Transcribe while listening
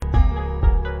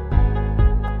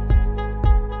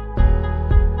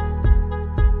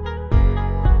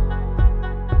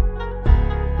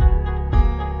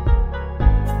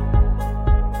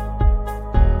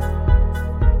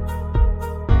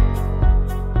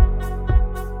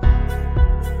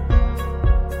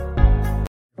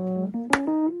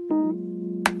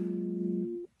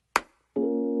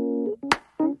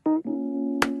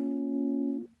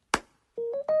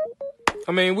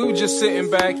I mean, we were just sitting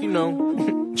back, you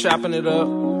know, chopping it up,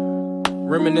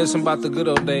 reminiscing about the good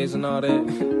old days and all that.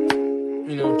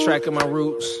 You know, tracking my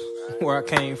roots, where I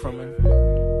came from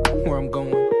and where I'm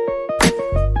going.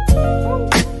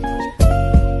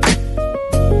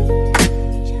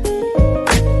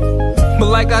 But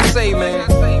like I say, man,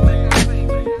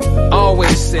 I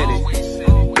always said it.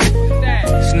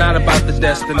 It's not about the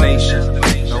destination.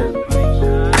 No.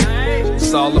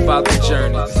 It's all about the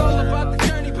journey.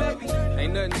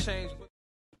 Ain't nothing changed.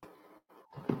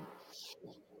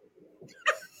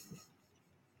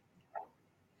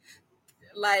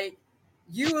 Like,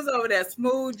 you was over there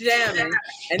smooth jamming,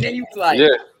 and then you was like, Yeah.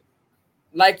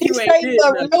 like you He ain't straightened did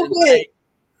up nothing. real quick.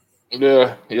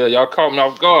 Yeah, y'all caught me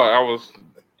off guard. I was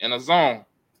in a zone.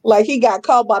 Like he got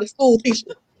caught by the school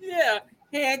teacher. Yeah,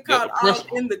 hand Yeah, caught the all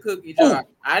principal. in the cookie jar.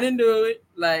 I didn't do it.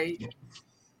 Like,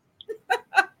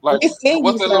 Like, We seen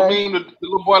what's you, that little sir. meme? The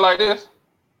little boy like this?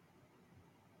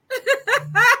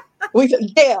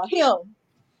 Yeah, him.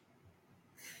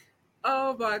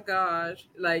 oh my gosh.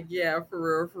 Like, yeah,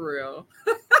 for real.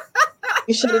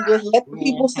 You should have just let the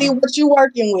people see Mhm. what you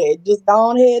working with. Just go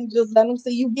on ahead and just let them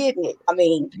see you getting it. I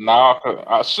mean, Nah,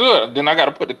 I should. Then I got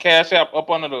to put the Cash App up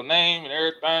under the name and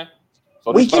everything.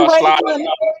 So they we can start raise sliding. money.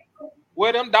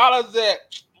 Where them dollars at?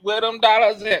 Where them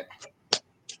dollars at?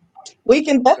 We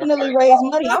can definitely raise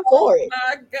money. I'm for it.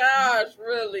 My gosh,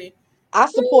 really? I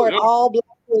support Yep. all black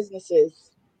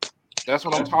businesses. That's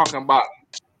what I'm talking about.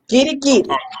 Get it, I'm get it.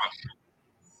 talking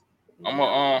I'm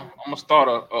gonna start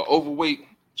a overweight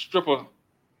stripper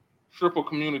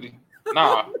community.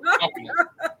 Nah, company.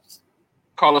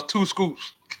 Call us Two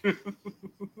Scoops.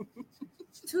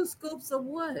 2 scoops of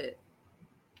what?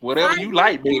 Whatever you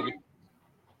like, baby.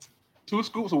 2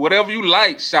 scoops of whatever you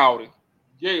like, shouting.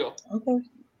 Yeah. Okay.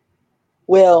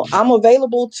 Well, I'm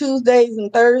available Tuesdays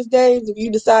and Thursdays. If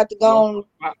you decide to go and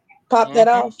pop that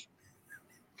off,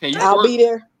 Can you I'll work? be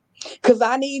there. Because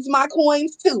I need my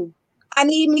coins too. I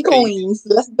need me coins.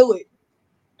 Let's do it.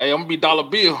 Hey, I'm gonna be dollar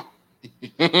bill.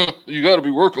 You gotta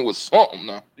be working with something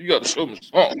now. You gotta show me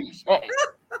something.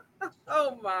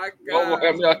 Oh my Y'all god. gonna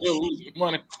have me out here losing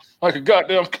money like a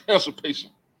goddamn cancer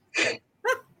patient.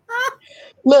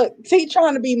 Look, T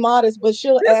trying to be modest, but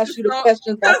she'll ask you the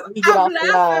questions after we get I'm off the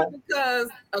live. laughing because,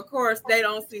 of course, they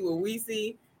don't see what we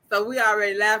see. So we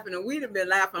already laughing, and we'd have been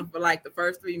laughing for like the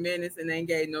first 3 minutes and then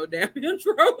gave no damn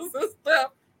intros and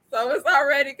stuff. So it's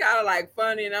already kind of like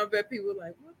funny, and I bet people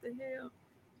like, what the hell?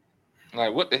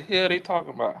 Like, what the hell they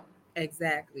talking about?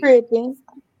 Exactly. Tripping.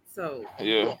 So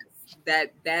Yeah. yes,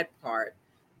 that part,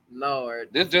 Lord.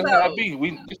 This just how it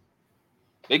be.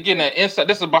 They getting an insight.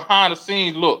 This is behind the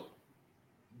scenes look.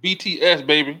 BTS,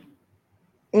 baby.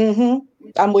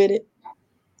 I'm with it.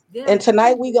 Yeah. And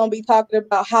tonight we're gonna be talking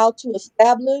about how to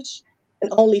establish an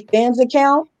OnlyFans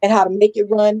account and how to make it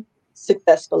run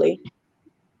successfully.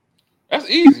 That's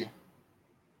easy.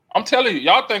 I'm telling you,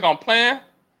 y'all think I'm playing?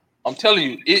 I'm telling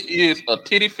you, it is a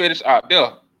titty fetish out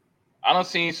there. I done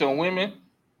seen some women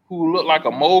who look like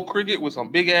a mole cricket with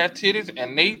some big ass titties,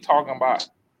 and they charging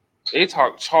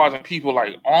people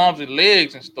like arms and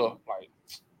legs and stuff. Like,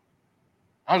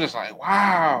 I'm just like,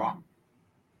 wow.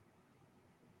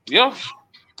 Yeah.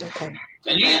 Okay.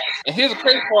 And here's the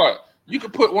crazy part. You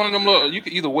could put one of them you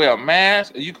could either wear a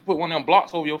mask or you could put one of them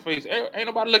blocks over your face. Ain't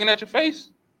nobody looking at your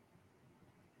face.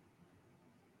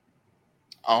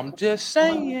 I'm just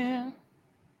saying.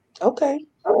 Okay.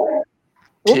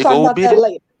 We'll talk about that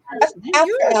later. That's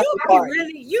after party.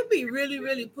 You be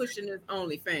really pushing this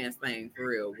OnlyFans thing for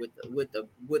real with the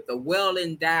well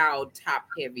endowed top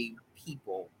heavy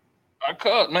people.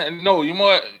 Man, no, you know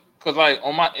what? Cause like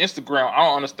on my Instagram, I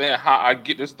don't understand how I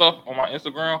get this stuff on my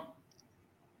Instagram.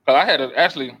 Cause I had to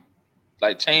actually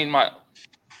like change my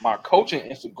coaching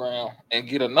Instagram and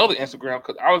get another Instagram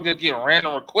because I was just getting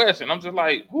random requests and I'm just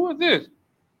like, who is this?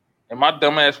 And my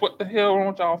dumb ass, what the hell wrong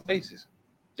with y'all faces?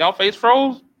 Y'all face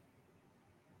froze?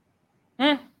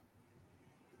 Nah,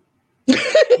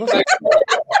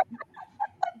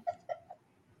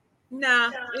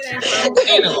 it ain't froze.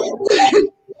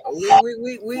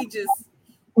 we just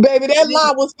Baby, that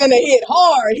lie was gonna hit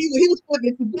hard. He was putting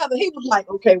it together. He was like,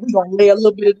 okay, we're gonna lay a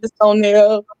little bit of this on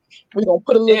there. We're gonna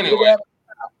put a little bit of that,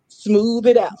 smooth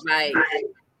it out. Like,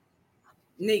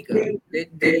 Nika,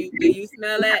 do you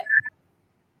smell that?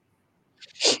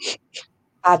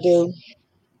 I do.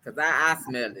 Cause I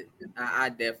smell it. I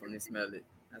definitely smell it.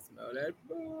 I smell that.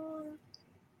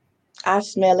 I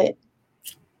smell it.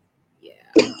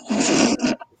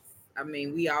 Yeah. I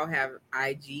mean, we all have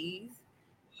IGs.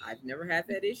 I've never had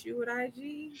that issue with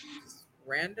IG. Just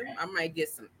random. I might get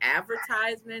some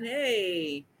advertisement.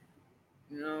 Hey,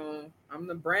 I'm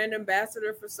the brand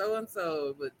ambassador for so and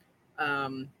so, but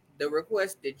the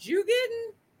request that you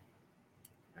getting,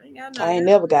 I ain't got none I of ain't them.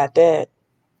 never got that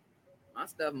My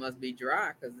stuff must be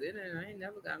dry because I ain't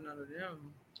never got none of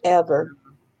them ever.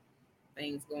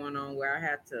 things going on where I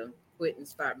had to quit and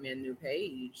start me a new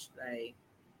page. Like,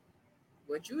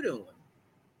 what you doing?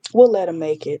 We'll let them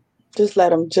make it. Just let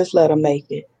them make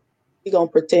it. We gonna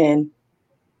pretend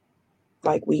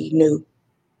like we knew.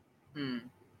 Hmm.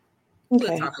 We'll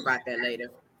Okay. talk about that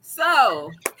later.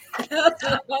 So,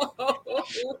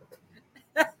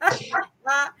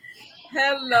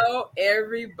 hello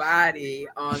everybody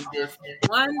on this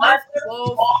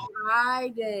wonderful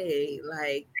Friday.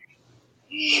 Like,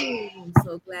 ooh, I'm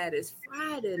so glad it's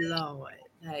Friday, Lord.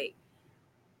 Like,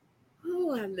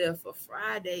 ooh, I live for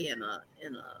Friday in a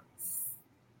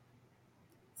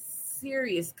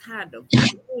serious kind of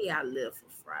way. I live for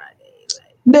Friday.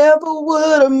 Like, Never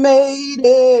would have made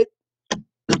it.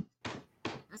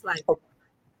 it's like,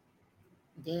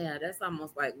 yeah, that's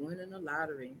almost like winning the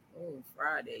lottery. Oh,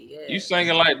 Friday, You yeah.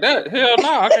 singing like that? Hell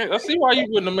no, I can't. I see why you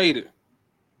wouldn't have made it.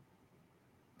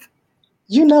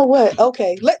 You know what?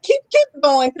 Okay, let keep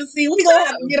going. Cause see, we gonna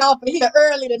have to get off of here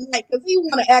early tonight. Cause he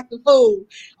wanna act a fool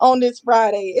on this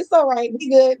Friday. It's all right. We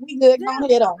good. We good. Yeah, Don't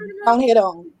head on. pretty Don't much. head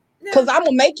on. Yeah. Cause I'm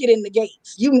gonna make it in the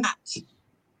gates. You not.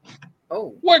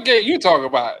 Oh, What gate you talking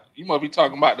about? You must be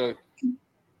talking about the.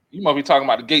 You must be talking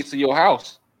about the gates of your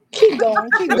house. Keep going.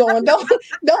 Keep going. Don't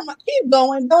keep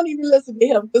going. Don't even listen to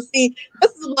him. Cause see,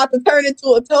 this is about to turn into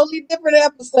a totally different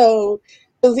episode.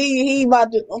 Cause he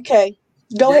about to. Okay,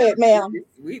 go yeah. ahead, ma'am.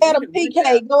 We Adam done went there.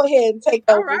 PK, go ahead and take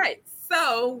All over. right.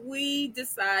 So we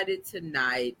decided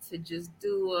tonight to just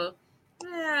do a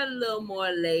little more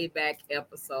laid back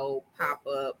episode pop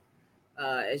up.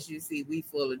 As you see, we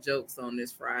full of jokes on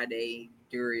this Friday,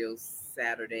 Duriel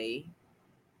Saturday.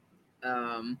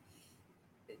 Um,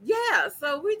 yeah,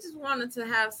 so we just wanted to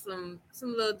have some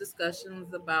little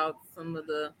discussions about some of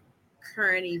the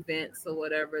current events or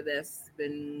whatever that's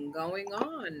been going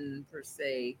on per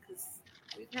se, because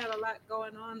we've had a lot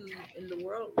going on in the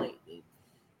world lately.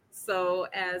 So,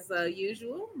 as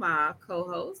usual, my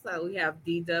co-host, we have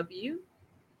DW,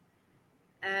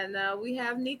 and we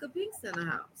have Nika Pinks in the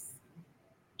house.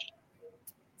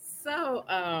 So,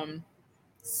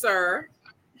 sir,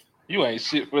 You ain't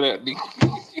shit for that.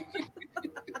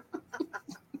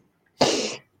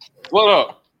 What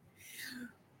up?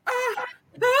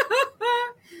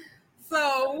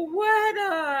 so what?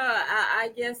 I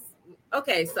guess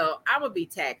okay. So I'm gonna be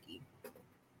tacky.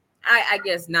 I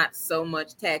guess not so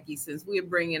much tacky since we're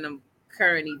bringing them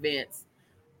current events.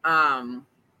 Um,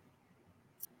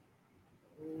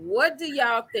 what do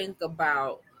y'all think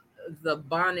about the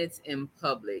bonnets in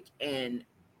public and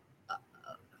uh,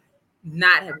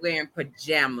 not wearing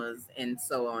pajamas and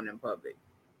so on in public?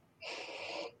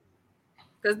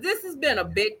 Because this has been a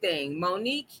big thing.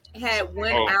 Monique had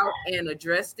went Oh, out and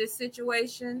addressed this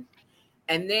situation,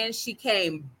 and then she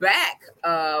came back.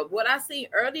 What I seen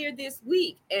earlier this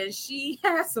week, and she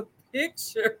has a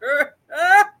picture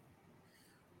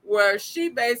where she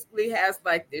basically has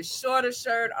like this shorter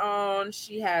shirt on.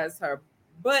 She has her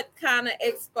butt kind of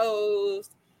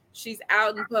exposed. She's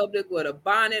out in public with a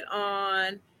bonnet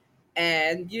on.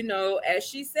 And as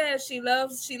she says, she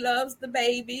loves the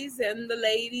babies and the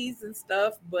ladies and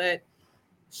stuff, but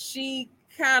she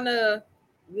kind of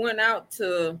went out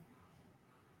to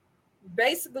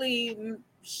basically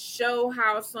show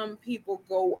how some people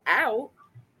go out.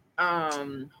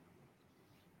 Um,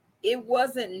 it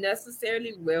wasn't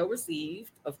necessarily well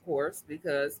received, of course,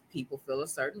 because people feel a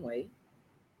certain way.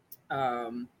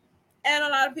 Um, and a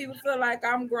lot of people feel like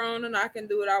I'm grown and I can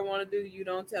do what I want to do. You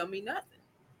don't tell me nothing.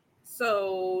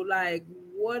 So, like,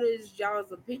 what is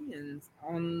y'all's opinions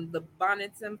on the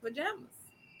bonnets and pajamas?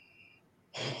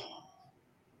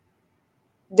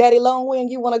 Daddy Longwing,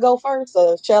 you want to go first,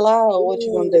 or shall I, or what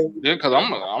you gonna do? yeah, cause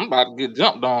I'm about to get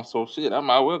jumped on. So shit, I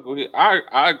might well go ahead.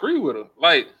 I agree with her.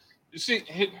 Like, you see,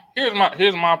 here's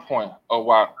my point of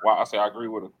why I say I agree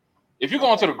with her. If you're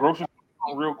going to the grocery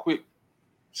store real quick,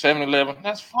 7-Eleven,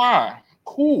 that's fine,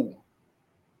 cool.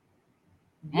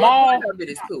 What part Mall, of it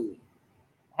is cool?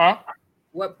 huh?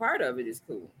 What part of it is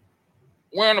cool?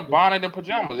 Wearing a bonnet and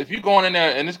pajamas. If you're going in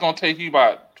there and it's gonna take you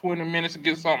about 20 minutes to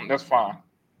get something, that's fine.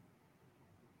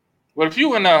 But if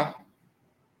you in a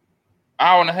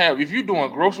hour and a half, if you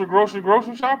doing grocery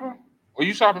shopping, or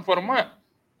you shopping for the month,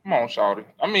 come on, shawty.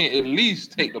 I mean, at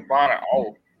least take the bonnet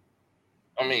off.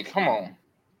 I mean, come on.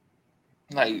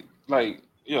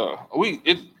 Yeah.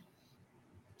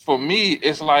 For me,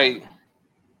 it's like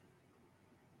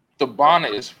the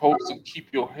bonnet is supposed to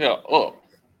keep your hair up.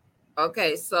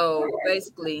 Okay, so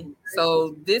basically,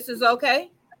 so this is okay.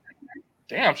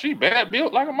 Damn, she bad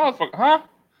built like a motherfucker, huh?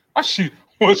 Why she?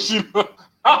 What she look?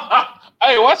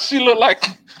 Hey, why she look like?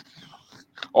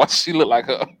 Why she look like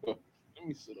her? Let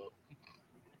me sit up.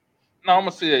 No, I'm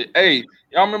gonna say, hey,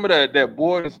 y'all remember that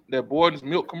Borden's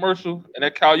milk commercial and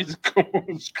that cow used to come on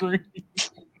the screen?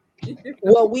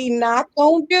 What we not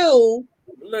gonna do,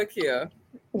 Look here.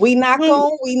 we not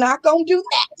gonna do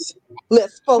that.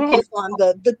 Let's focus on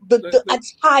the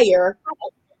attire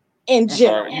in I'm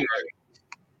general. sorry,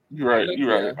 you're right. Look You're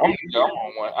right. here. I'm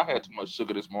on one. I had too much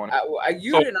sugar this morning.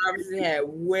 You So, didn't obviously had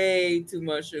way too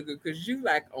much sugar because you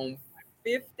like on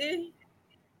 50,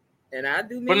 and I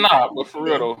do but me nah, 50. but for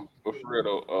real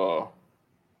though,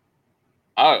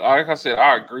 like I said,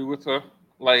 I agree with her.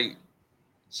 Like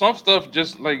some stuff,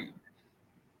 just like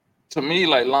to me,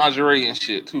 like lingerie and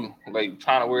shit too. Like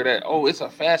trying to wear that. Oh, it's a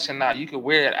fashion now. You can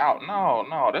wear it out.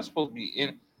 No, that's supposed to be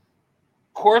in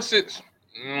corsets.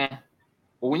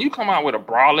 But when you come out with a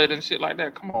bralette and shit like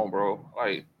that, come on, bro.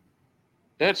 Like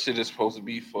that shit is supposed to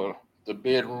be for the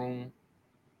bedroom,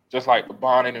 just like the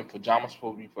bonnet and pajamas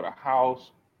supposed to be for the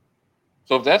house.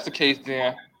 So if that's the case,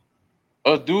 then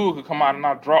a dude could come out and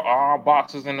not draw our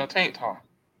boxes in a tank top.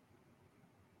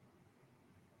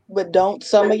 But don't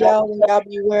some of y'all, when y'all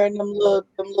be wearing them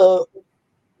little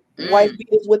white Mm.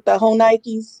 beaters with the whole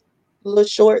Nikes, little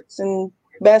shorts and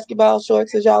basketball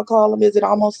shorts as y'all call them, is it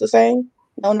almost the same?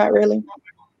 No, not really.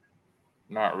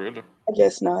 Not really, I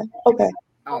guess not. Okay.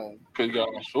 Oh, because you got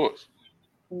on shorts.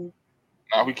 Mm.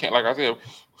 Now we can't, like I said,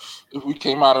 if we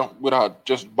came out with our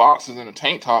just boxes and a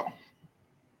tank top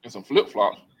and some flip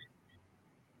flops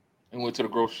and went to the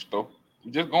grocery store,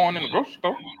 we just going in the grocery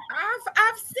store.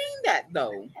 I've seen that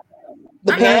though.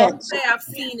 The I'm not gonna pants. say I've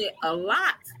seen it a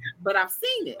lot, but I've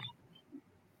seen it.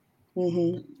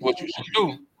 Hmm. What you should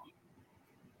do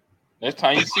next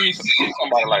time you see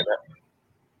somebody like that,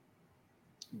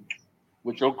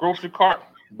 with your grocery cart,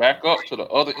 back up to the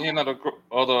other end of the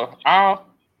other aisle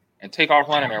and take off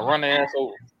running and run their ass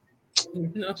over.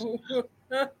 No.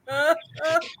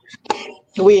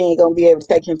 We ain't gonna be able to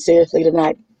take him seriously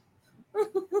tonight.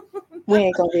 We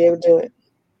ain't gonna be able to do it.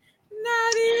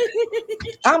 Not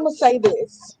it. I'm gonna say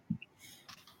this.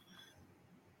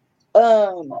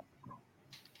 Um,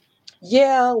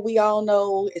 yeah, we all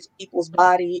know it's people's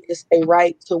body, it's their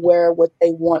right to wear what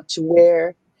they want to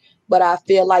wear. But I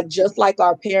feel like just like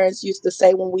our parents used to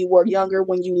say when we were younger,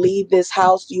 when you leave this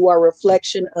house, you are a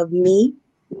reflection of me.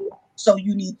 So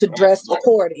you need to dress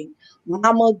according.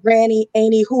 Mama, granny,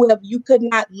 auntie, whoever, you could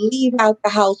not leave out the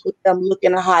house with them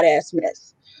looking a hot ass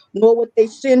mess. Nor would they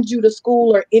send you to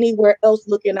school or anywhere else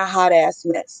looking a hot ass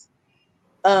mess.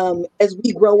 As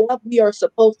we grow up, we are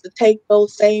supposed to take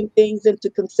those same things into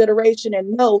consideration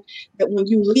and know that when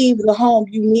you leave the home,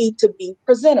 you need to be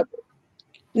presentable.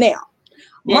 Now,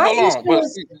 But my hold on, issue but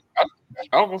is see,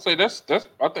 I was gonna say that's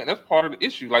I think that's part of the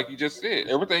issue. Like you just said,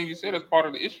 everything you said is part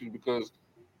of the issue because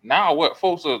now what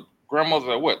folks are grandmothers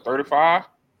at what 35,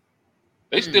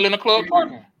 they still in the club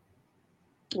twerking.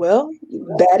 well,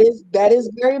 that is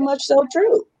very much so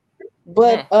true.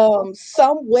 But Yeah,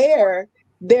 somewhere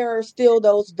there are still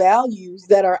those values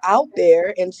that are out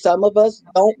there, and some of us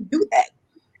don't do that.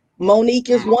 Monique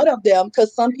is mm, one of them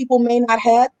because some people may not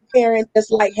have parents that's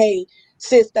like, hey,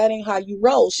 sis, that ain't how you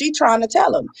roll. She trying to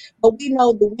tell them. But we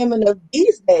know the women of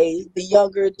these days, the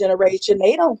younger generation,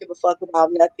 they don't give a fuck about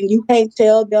nothing. You can't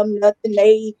tell them nothing.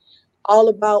 They all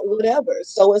about whatever.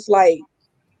 So it's like,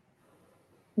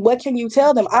 what can you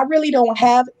tell them? I really don't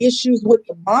have issues with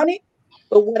the bonnet,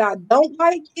 but what I don't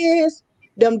like is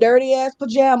them dirty ass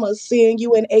pajamas seeing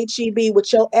you in HEB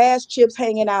with your ass chips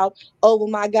hanging out over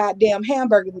my goddamn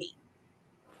hamburger meat.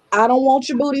 I don't want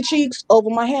your booty cheeks over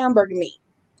my hamburger meat.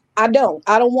 I don't.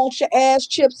 I don't want your ass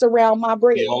chips around my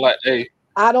bread. you don't like hey,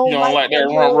 I you don't don't like like that your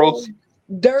rump little roast.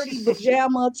 dirty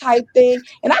pajama type thing.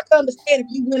 And I can understand if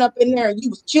you went up in there and you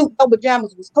was cute, your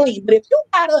pajamas was clean. But if you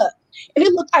got up and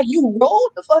it looked like you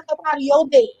rolled the fuck up out of your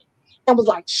bed and was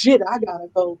like, shit, I gotta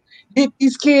go get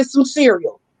these kids some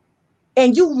cereal.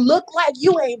 And you look like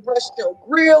you ain't brushed your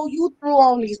grill. You threw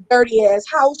on these dirty ass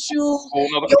house shoes. Whole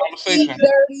nother Your feet conversation.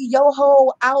 dirty. Your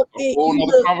whole A outfit. whole You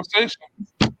nother look. conversation.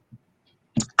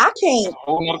 I That's can't. a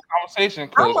whole nother conversation I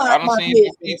because mind my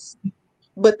business.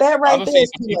 But that I right done there seen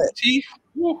is some too people much. teeth.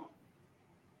 Woo.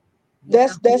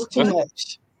 That's too That's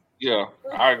much. yeah.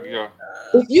 Yeah.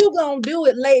 If you gonna do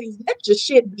it, ladies, let your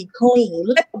shit be clean.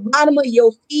 Let the bottom of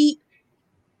your feet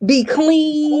be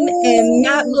clean and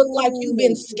not look like you've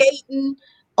been Ooh. skating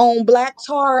on black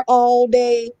tar all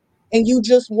day and you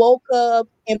just woke up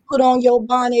and put on your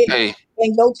bonnet Hey,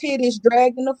 and your titties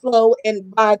dragging the flow.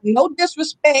 And by no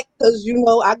disrespect, because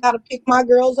I gotta pick my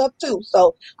girls up too.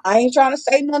 So I ain't trying to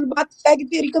say nothing about the saggy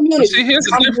titty But community. see, here's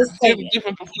the I'm difference. just Here's the saying,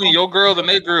 difference between your girls and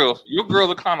their girls. Your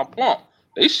girls are kind of plump.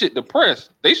 They shit depressed.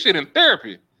 They shit in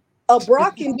therapy. a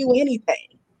bra can do anything.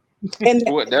 And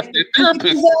What? That's their pick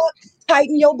therapist. you up,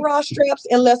 tighten your bra straps,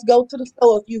 and let's go to the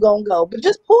store if you gonna go. But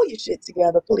just pull your shit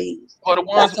together, please. Or the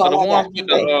ones, That's all I got to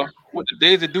say. with the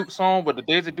Daisy Dukes on, but the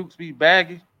Daisy Dukes be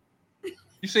baggy.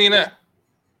 You seen that?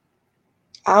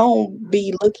 I don't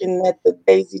be looking at the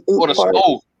Daisy Or Duke the part.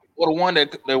 stove, or the one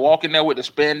that they walk in there with the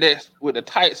spandex with the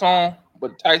tights on,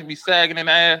 but the tights be sagging in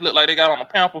the ass, look like they got on a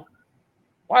pamper.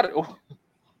 Why?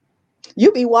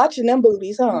 You be watching them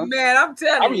boobies, huh? Man, I'm I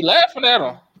telling be you. laughing at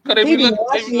them because He be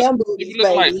watching them boobies,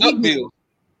 looking like baby. duck bills.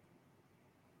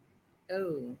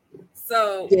 Oh,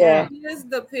 so Yeah. here's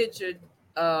the picture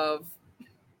of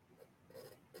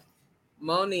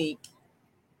Monique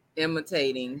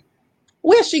imitating.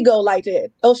 Where'd she go like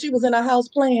that? Oh, she was in her house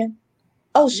playing.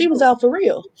 Oh, she was out for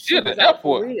real. She Yeah, the was out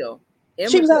for airport. real.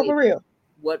 She was out for Imitating real.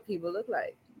 what people look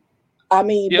like. I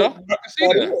mean, Yeah, but I can see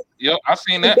that. is. Yeah, I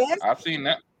seen See, that. that's I've seen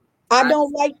that. I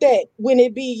don't like that when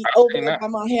it be I've over seen there that. by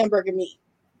my hamburger meat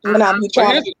when I be But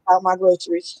trying to pick out my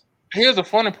groceries. here's the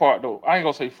funny part though. I ain't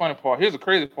gonna say funny part. Here's the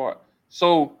crazy part.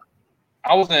 So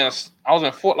I was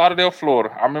in Fort Lauderdale,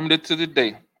 Florida. I remember it to the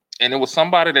day, and it was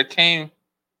somebody that came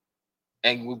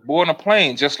and was boarding a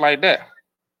plane just like that.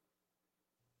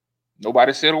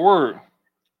 Nobody said a word.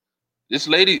 This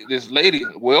lady,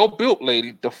 well-built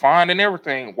lady, defined and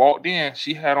everything, walked in.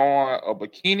 She had on a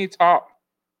bikini top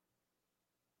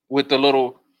with the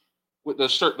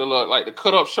shirt, like the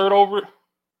cut-up shirt over it,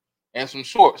 and some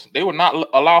shorts. They would not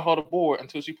allow her to board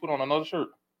until she put on another shirt.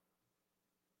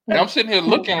 And I'm sitting here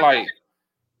looking like,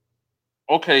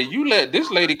 okay, you let this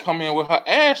lady come in with her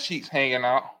ass cheeks hanging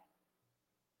out,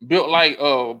 built like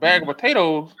a bag of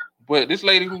potatoes, but this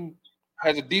lady who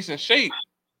has a decent shape,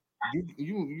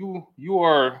 you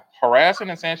are harassing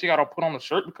and saying she got to put on a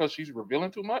shirt because she's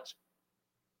revealing too much.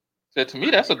 Said to me,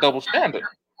 that's a double standard.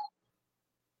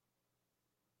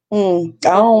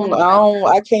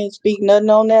 I can't speak nothing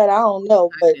on that. I don't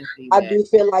know, but I do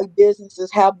feel like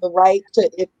businesses have the right to,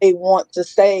 if they want to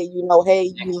say, hey,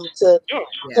 you need to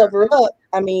cover it up.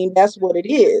 I mean, that's what it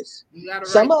is.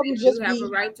 Some of them just have a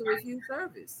right to refuse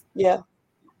service. Yeah.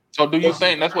 So do you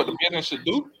think that's what the business should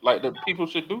do? Like the people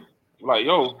should do? Like,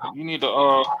 yo, you need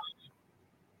to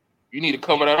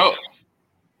cover that up,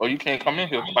 or you can't come in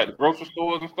here like the grocery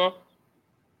stores and stuff.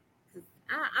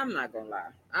 I'm not gonna lie.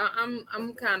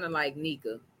 I'm kind of like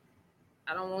Nika.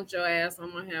 I don't want your ass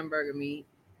on my hamburger meat.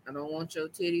 I don't want your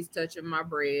titties touching my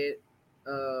bread.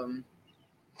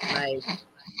 Like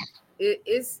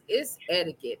it's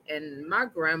etiquette, and my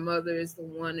grandmother is the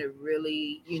one that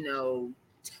really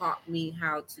taught me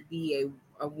how to be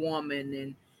a woman,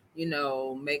 and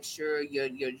make sure your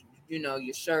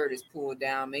shirt is pulled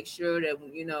down. Make sure that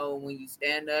when you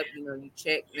stand up, you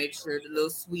check. Make sure the little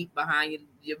sweep behind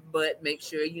your butt. Make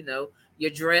sure your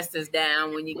dress is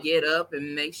down when you get up,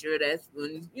 and make sure that's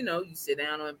when you sit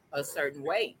down a certain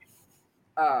way.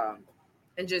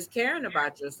 And just caring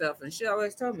about yourself. And she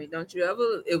always told me, don't you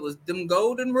ever, it was them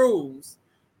golden rules.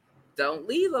 Don't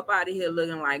leave up out of here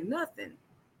looking like nothing.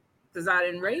 Because I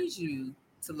didn't raise you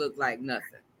to look like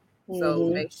nothing.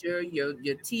 So make sure your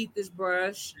teeth is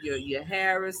brushed, your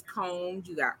hair is combed,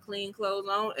 you got clean clothes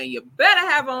on, and you better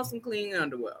have on some clean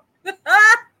underwear.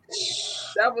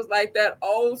 That was like that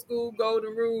old school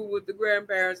golden rule with the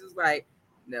grandparents. It's like,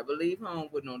 never leave home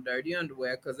with no dirty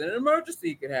underwear because an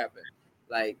emergency could happen.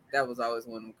 Like, that was always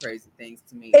one of them crazy things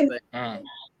to me. But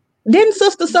didn't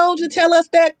Sister Soldier tell us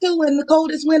that too in the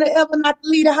coldest winter ever, not to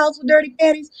leave the house with dirty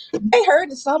panties? They heard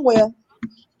it somewhere.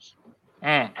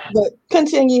 But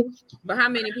continue. But how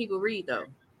many people read though?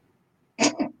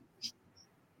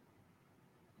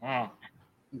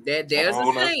 There's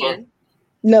a saying.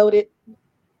 Noted.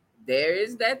 There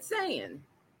is that saying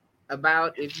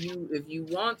about if you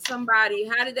want somebody,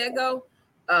 how did that go?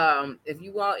 If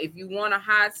you want to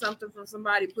hide something from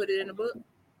somebody, put it in a book.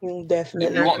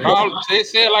 Definitely.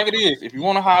 Say it like it is. If you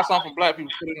want to hide something from black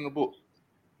people, put it in a book.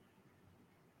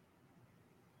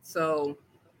 So,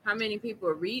 how many people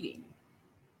are reading?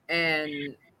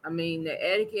 And I mean, the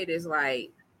etiquette is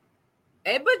like,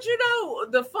 but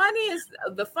the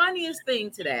funniest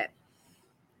thing to that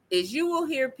is you will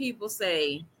hear people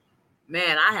say,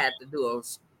 "Man, I had to do a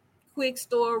quick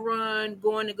store run,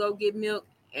 going to go get milk,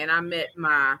 and I met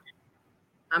my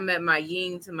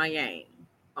yin to my yang,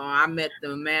 or I met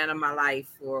the man of my life,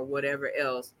 or whatever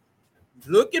else,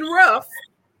 looking rough,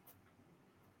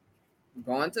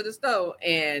 going to the store,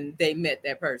 and they met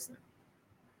that person."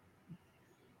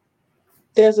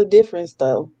 There's a difference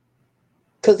though.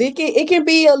 Cause it can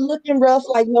be a looking rough,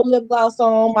 like no lip gloss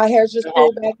on, my hair's just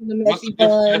pulled back in the What's messy the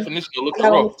bun, definition of I looking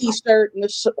got on a rough? t-shirt and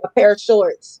a pair of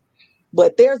shorts.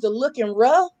 But there's a looking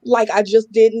rough, like I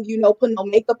just didn't, put no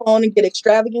makeup on and get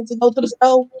extravagant to go to the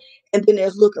store. And then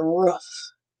there's looking rough.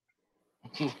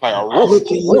 Like a roof.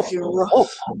 Looking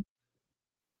rough.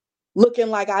 Looking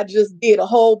like I just did a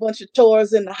whole bunch of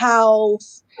chores in the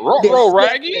house. Been Roll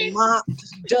swept raggy. and mopped,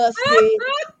 dusted.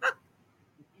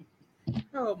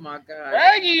 Oh my God.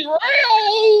 Raggy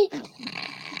rail.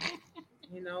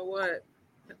 You know what?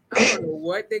 I don't know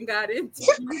what they got into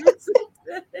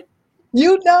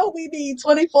you today. We need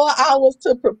 24 hours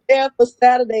to prepare for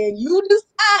Saturday, and you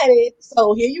decided.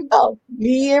 So here you go.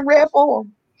 Me in red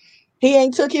form. He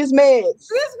ain't took his meds.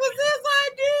 This was his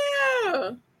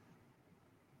idea.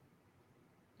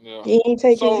 Yeah. He ain't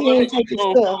take So his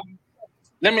stuff.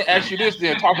 let me ask you this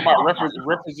then. Talk about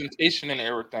representation and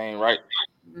everything, right?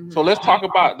 Mhm. So let's talk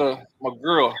about my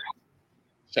girl,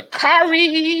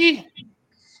 Sha'Carri,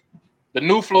 the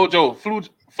new Flojo,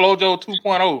 Flojo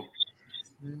 2.0.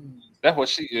 That's what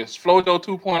she is, Flojo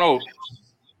 2.0.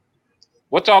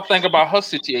 What y'all think about her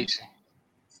situation?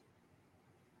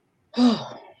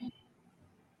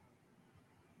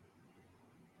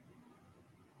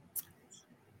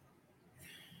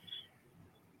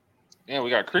 Yeah, we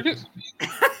got crickets.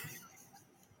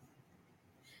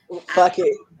 Fuck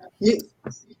it.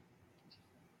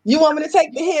 You want me to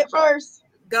take the hit first?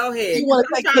 Go ahead. You want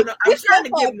to take the I'm trying to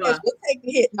get We'll take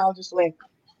the hit. No, just wait.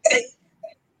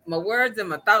 my words and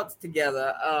my thoughts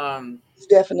together. It's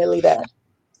definitely that.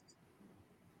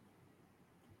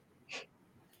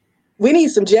 We need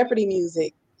some Jeopardy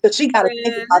music. Because she got to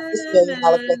think about this $1 million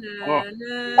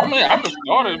question. I mean, I can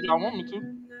start it if y'all want me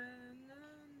to.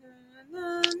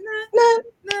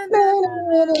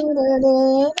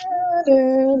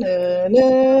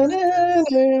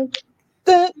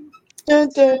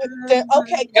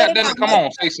 Okay, Yeah, then come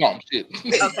on, say something. Shit.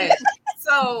 Okay,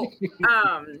 so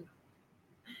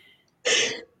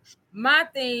my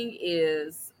thing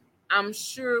is, I'm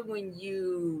sure when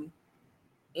you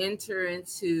enter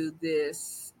into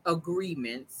this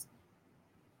agreement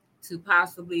to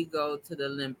possibly go to the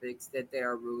Olympics, that there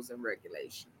are rules and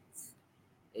regulations.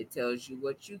 It tells you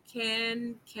what you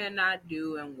cannot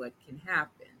do, and what can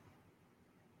happen.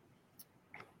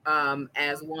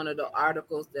 As one of the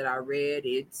articles that I read,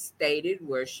 it stated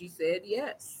where she said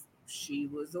yes, she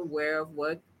was aware of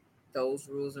what those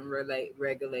rules and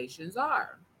regulations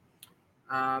are.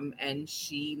 And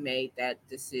she made that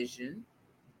decision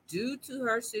due to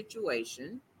her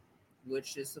situation,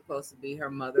 which is supposed to be her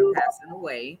mother passing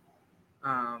away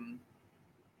um,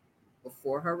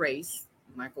 before her race,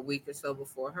 like a week or so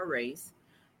before her race.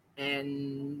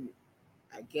 And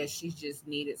I guess she just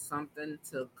needed something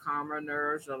to calm her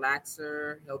nerves, relax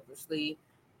her, help her sleep,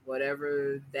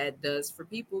 whatever that does for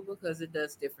people, because it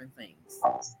does different things.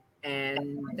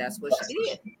 And that's what she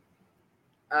did.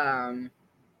 Um,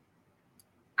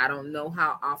 I don't know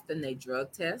how often they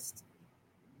drug test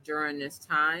during this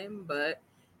time, but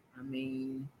I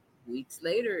mean, weeks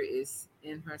later, it's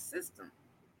in her system.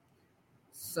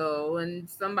 So, and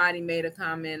somebody made a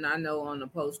comment, I know, on the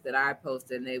post that I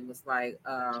posted, and it was like,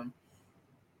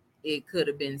 it could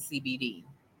have been CBD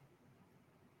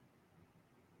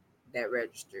that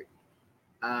registered.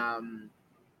 Um,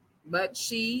 but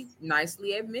she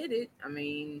nicely admitted, I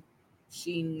mean,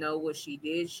 she know what she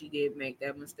did. She did make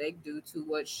that mistake due to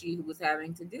what she was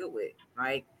having to deal with.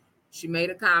 Like, she made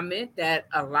a comment that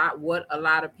what a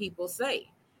lot of people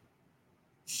say.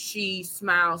 She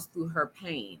smiles through her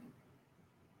pain.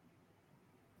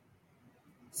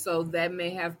 So that may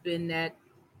have been that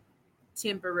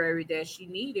temporary that she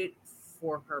needed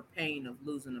for her pain of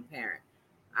losing a parent.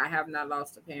 I have not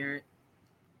lost a parent.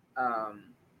 Um,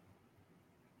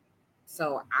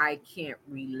 so I can't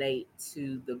relate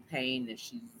to the pain that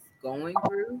she's going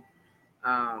through.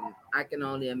 I can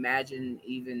only imagine,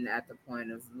 even at the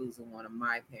point of losing one of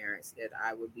my parents, that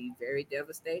I would be very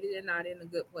devastated and not in a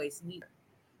good place neither.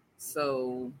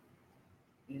 So,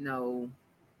 you know,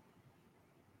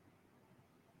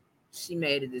 she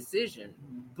made a decision.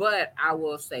 But I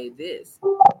will say this,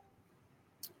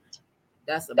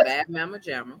 that's a bad mama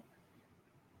jamma.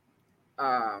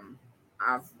 I'm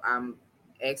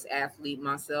ex-athlete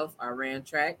myself. I ran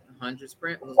track. 100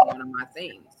 sprint was one of my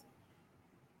things.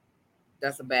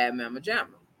 That's a bad mama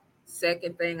jamma.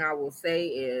 Second thing I will say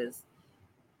is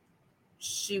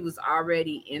she was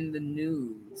already in the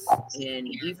news, and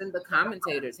even the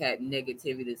commentators had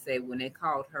negativity to say when they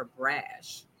called her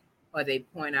brash, or they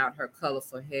point out her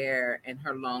colorful hair and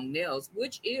her long nails,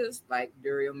 which is, like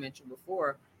Duriel mentioned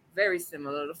before, very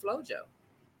similar to Flojo.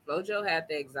 FloJo had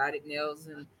the exotic nails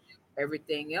and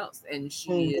everything else, and she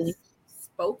Mhm. is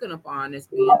spoken upon as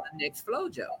being the next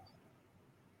FloJo.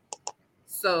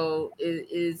 So it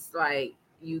is like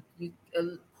you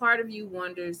a part of you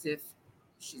wonders if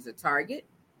she's a target,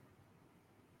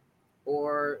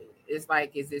 or it's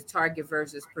like, is it target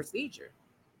versus procedure?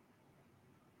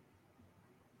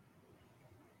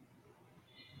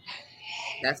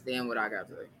 That's the end what I got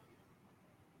to say.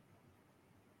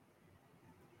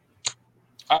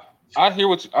 I I hear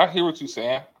what you're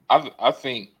saying. I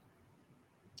think,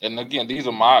 and again, these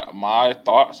are my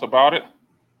thoughts about it.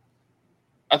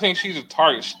 I think she's a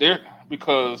target there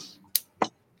because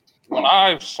when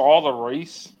I saw the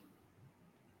race,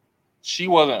 she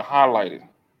wasn't highlighted.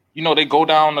 You know, they go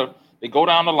down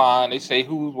the line, they say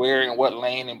who's where and what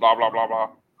lane and blah blah blah blah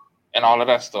and all of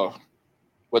that stuff.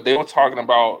 But they were talking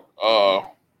about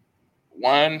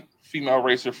one female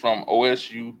racer from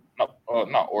OSU,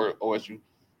 OSU,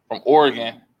 from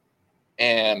Oregon,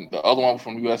 and the other one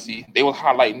from USC. They was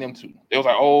highlighting them two. They was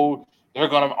like, oh, they're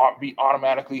gonna be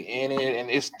automatically in it, and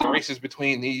it's the races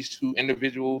between these two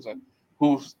individuals, and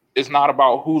who's it's not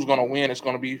about who's gonna win. It's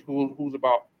gonna be who's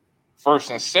about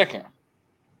first and second.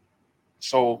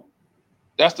 So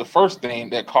that's the first thing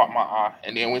that caught my eye.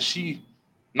 And then when she,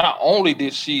 not only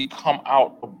did she come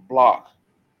out the block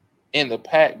in the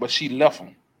pack, but she left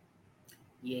them.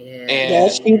 Yeah, And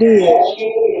Yes, she did.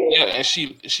 yeah, and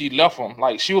she left them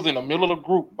like she was in the middle of the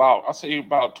group, about I say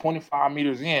about 25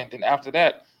 meters in. Then after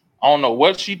that, I don't know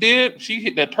what she did. She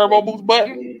hit that turbo boost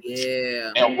button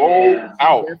yeah. and rolled She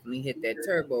out. definitely hit that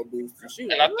turbo boost, and she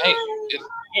was And like, I think "What?" it's,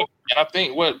 and I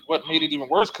think what made it even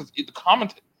worse because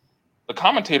the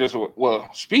commentators were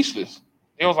speechless.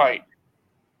 It was like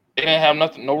they didn't have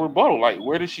nothing, no rebuttal. Like,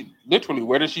 where did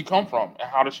she come from and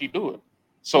how did she do it?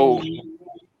 So Mhm.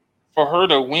 for her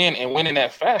to win and win in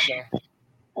that fashion,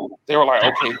 they were like,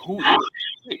 okay, who is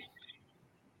she?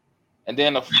 And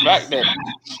then the fact that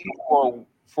she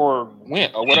for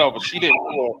win or whatever, she didn't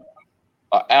do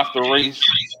a after race,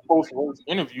 post race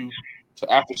interview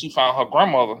to after she found her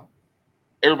grandmother.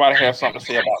 Everybody has something to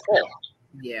say about that.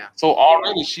 Yeah, So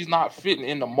already she's not fitting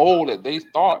in the mold that they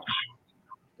thought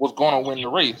was going to win the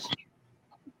race.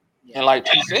 yeah, And like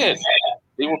T said,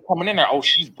 they were coming in there. Oh,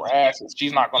 she's brass.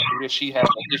 She's not going to do this. She has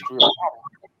a history of problems.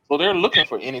 So they're looking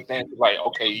for anything like,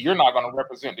 okay, you're not going to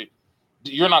represent it.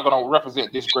 You're not going to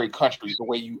represent this great country the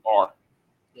way you are.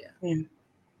 yeah, Mm.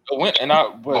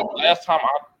 But last time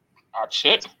I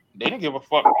checked, they didn't give a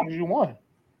fuck as long as you won.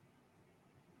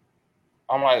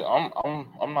 I'm like,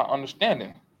 I'm not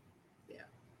understanding. yeah,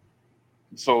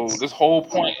 So this whole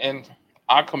point, and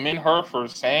I commend her for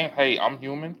saying, "Hey, I'm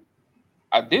human.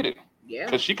 I did it," yeah.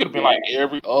 because she could have been like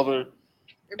every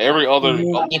Everybody. other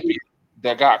Mhm. Olympic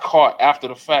that got caught after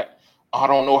the fact. I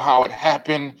don't know how it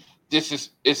happened.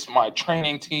 It's my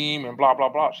training team and blah blah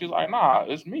blah. She's like, nah,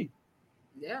 it's me.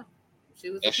 Yeah, she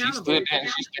was And she accountable. stood there and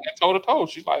she stand toe to toe.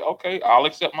 She's like, okay, I'll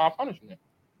accept my punishment.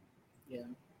 Yeah,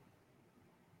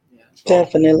 yeah, So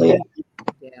Definitely.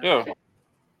 yeah, yeah,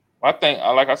 I think,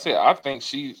 like I said, I think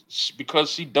because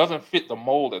she doesn't fit the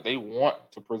mold that they want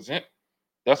to present.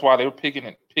 That's why they're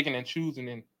picking and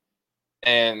choosing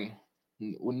and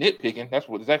nitpicking. That's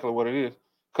exactly what it is.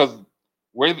 Because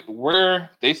where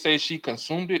they say she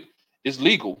consumed it is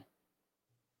legal.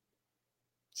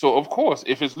 So of course,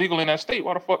 if it's legal in that state,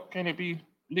 why the fuck can't it be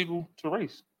legal to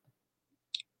race?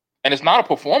 And it's not a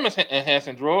performance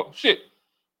enhancing drug. Shit,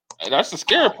 and that's the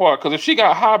scary part. Because if she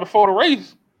got high before the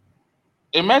race,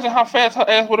 imagine how fast her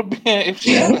ass would have been if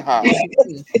she wasn't high.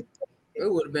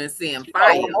 it would have been seeing She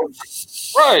probably fire. would've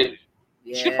right.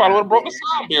 She probably Yeah, would have broke the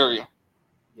sound barrier.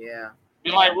 yeah,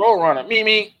 Be like Road Runner,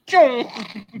 me, choo.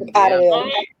 Out of yeah,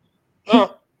 there. Uh,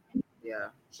 yeah.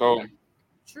 so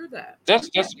True that. that's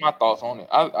my thoughts on it.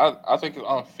 I think it's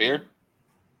unfair.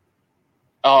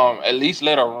 At least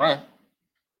let her run.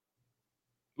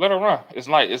 Let her run. It's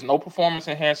like it's no performance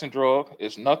enhancing drug.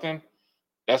 It's nothing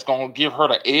that's gonna give her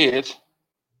the edge.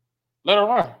 Let her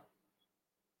run.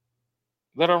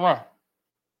 Let her run.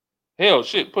 Hell,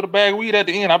 shit. Put a bag of weed at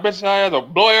the end. I bet you I had to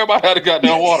blow everybody out of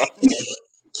goddamn water.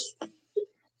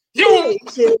 You. Period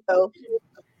shit though.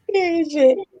 Period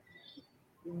shit.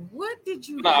 What did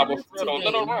you Nah, have but Fredo,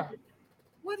 let her today? run.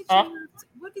 What did you Huh? have?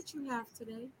 What did you have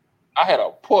today? I had a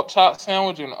pork chop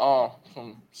sandwich and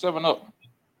some 7 Up.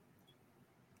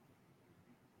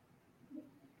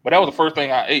 But that was the first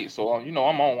thing I ate, so you know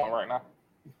I'm on one right now.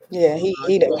 Yeah, Oh,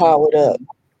 he done powered up.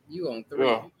 you on three?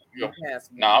 Yeah, yeah. You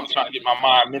passed Now one. I'm trying to get my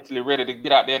mind mentally ready to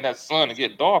get out there in that sun and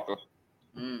get darker.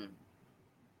 Mm.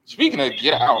 Speaking of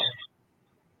get out,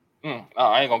 no,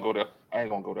 I ain't gonna go there. I ain't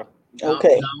gonna go there. Go,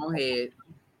 Okay. go ahead.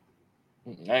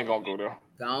 I ain't gonna go there.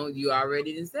 Go on, you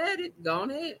already done said it. Go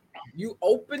ahead. You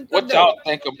opened the What door. y'all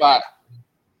think about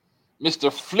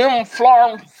Mr. Flim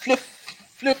Flarm Flip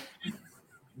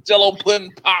Jello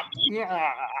Pudding Pop?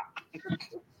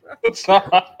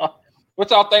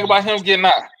 What y'all think about him getting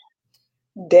out?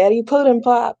 Daddy Pudding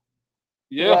Pop.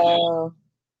 Yeah. Wow.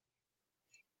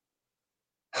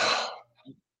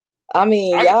 I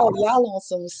mean, y'all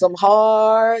on some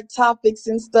hard topics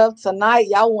and stuff tonight.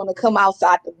 Y'all want to come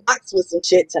outside the box with some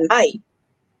shit tonight.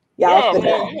 Y'all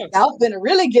finna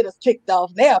really get us kicked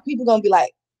off now. People gonna be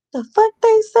like, the fuck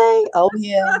they say? Oh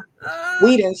yeah.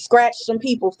 We done scratched some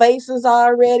people's faces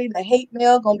already. The hate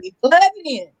mail gonna be flooding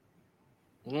in.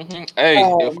 Mm-hmm. Hey,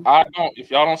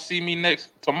 if y'all don't see me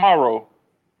tomorrow,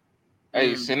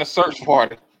 hey, send a search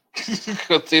party.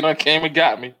 Because they done came and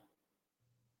got me.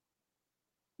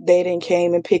 They done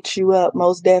came and picked you up,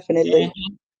 most definitely.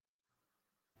 Mm-hmm.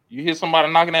 You hear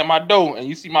somebody knocking at my door and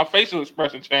you see my facial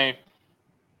expression change.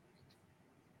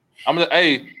 I'm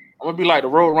gonna be like the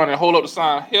road runner and hold up the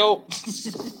sign, help.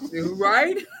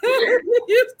 Right?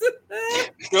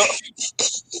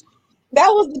 That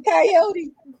was the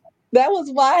coyote. That was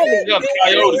Wiley. Yeah, the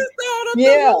coyote.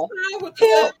 Yeah.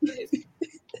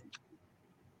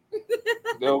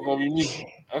 That was gonna be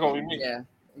me. That's gonna be me.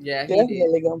 Yeah,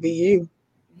 definitely gonna be you.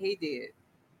 He did.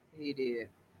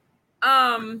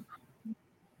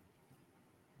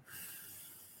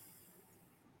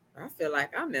 I feel like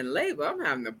I'm in labor. I'm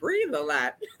having to breathe a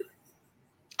lot.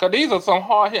 Cause these are some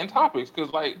hard hitting topics.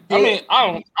 Cause I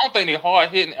don't think they're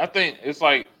hard hitting. I think it's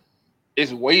like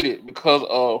it's weighted because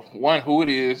of one, who it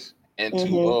is, and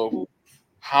two, of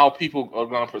how people are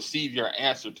gonna perceive your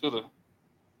answer to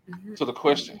the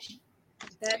questions.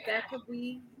 That could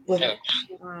be. Yeah.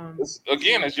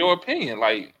 It's your opinion.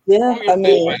 Like, I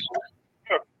mean,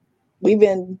 we've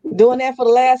been doing that for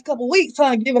the last couple of weeks,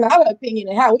 giving our opinion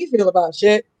and how we feel about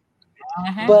shit.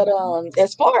 But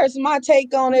as far as my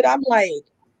take on it, I'm like,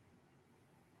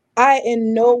 I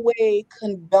in no way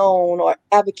condone or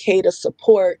advocate or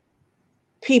support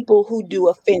people who do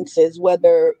offenses,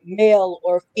 whether male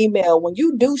or female. When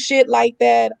you do shit like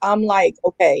that, I'm like,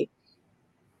 okay,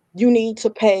 you need to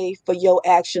pay for your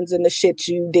actions and the shit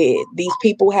you did. These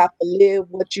people have to live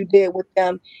what you did with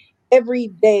them. Every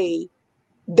day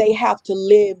they have to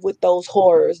live with those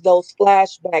horrors, those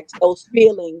flashbacks, those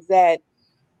feelings, that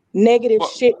negative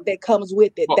shit that comes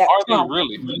with it. But are they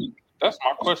really? That's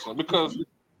my question. Because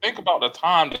think about the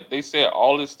time that they said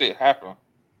all this shit happened.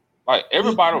 Like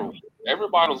everybody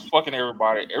was fucking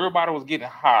everybody. Everybody was getting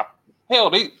high. Hell,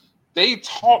 they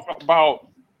talked about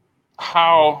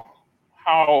how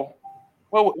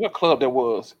what club there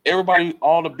was. Everybody,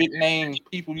 all the big name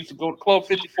people used to go to Club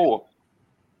 54.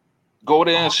 Go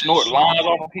there and snort lines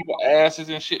off of people's asses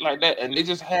and shit like that, and they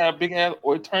just have big ass,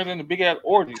 or it turns into big ass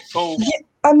orgies. So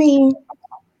I mean,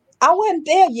 I wasn't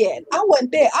there yet. I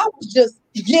wasn't there. I was just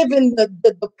giving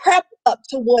the prep up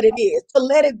to what it is, to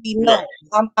let it be known.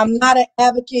 I'm not an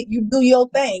advocate. You do your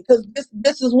thing, because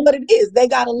this is what it is. They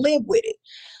got to live with it.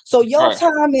 So your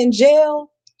time in jail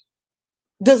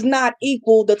does not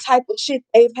equal the type of shit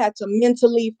they've had to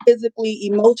mentally, physically,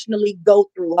 emotionally go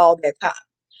through all that time.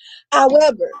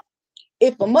 However,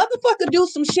 if a motherfucker do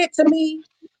some shit to me,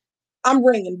 I'm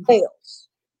ringing bells,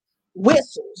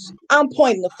 whistles. I'm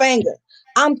pointing the finger.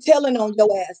 I'm telling on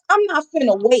your ass. I'm not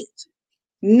finna wait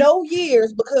no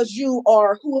years because you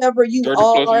are whoever you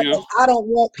are, and I don't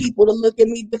want people to look at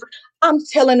me different. I'm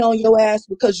telling on your ass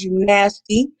because you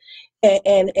nasty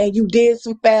and you did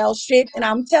some foul shit, and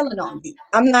I'm telling on you.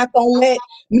 I'm not gonna let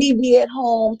me be at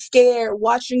home scared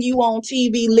watching you on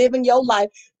TV living your life,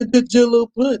 the Jello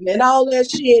pudding and all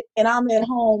that shit, and I'm at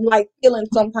home like feeling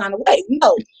some kind of way.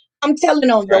 No, I'm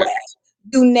telling on your ass.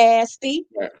 You nasty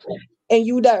and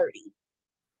you dirty.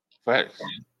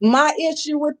 My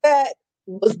issue with that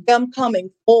was them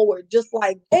coming forward, just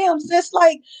like, damn, sis,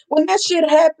 like when that shit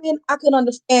happened, I could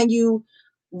understand you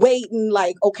waiting,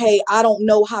 like, okay, I don't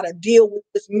know how to deal with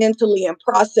this mentally and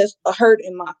process the hurt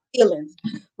in my feelings.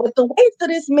 But the way for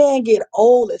this man get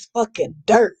old is fucking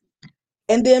dirt.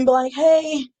 And then be like,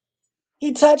 hey,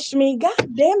 he touched me. God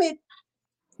damn it.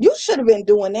 You should have been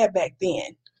doing that back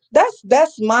then.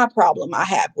 That's my problem I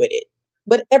have with it.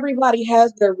 But everybody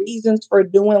has their reasons for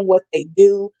doing what they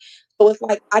do. So it's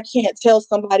like I can't tell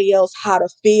somebody else how to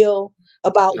feel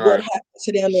about what happened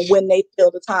to them and when they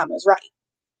feel the time is right.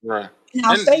 Right. And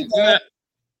I'll say that.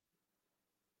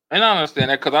 And I understand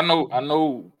that because I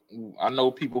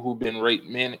know people who've been raped,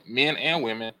 men and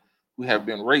women who have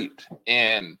been raped,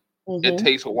 and it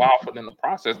takes a while for them to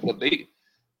process. But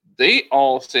they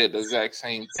all said the exact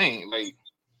same thing. Like,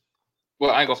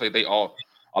 well, I ain't gonna say they all.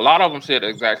 A lot of them said the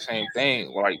exact same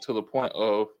thing, like to the point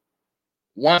of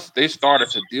once they started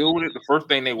to deal with it, the first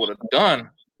thing they would have done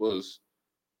was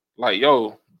like,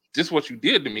 yo, this is what you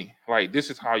did to me. Like, this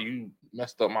is how you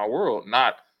messed up my world.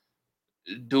 Not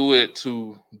do it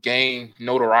to gain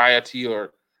notoriety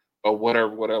or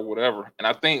whatever. And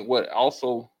I think what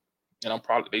also, and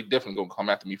they definitely gonna come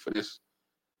after me for this,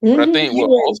 but I think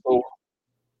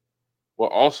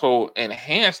what also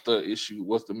enhanced the issue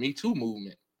was the Me Too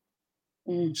movement.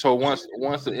 So once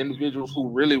the individuals who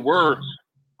really were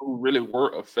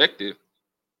affected,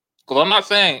 because I'm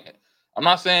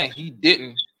not saying he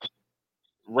didn't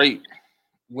rape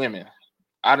women.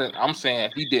 I'm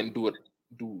saying he didn't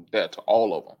do that to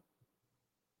all of them.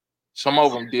 Some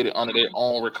of them did it under their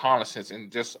own reconnaissance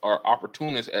and just are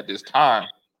opportunists at this time.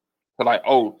 So like,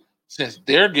 oh, since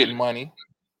they're getting money,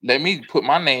 let me put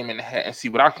my name in the hat and see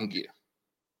what I can get.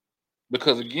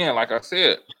 Because again, like I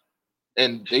said,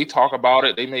 and they talk about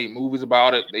it, they made movies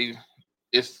about it.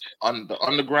 It's on the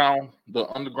underground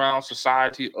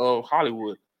society of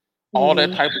Hollywood. All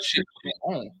that type of shit went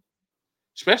on.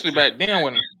 Especially back then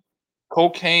when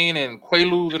cocaine and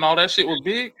Quaaludes and all that shit was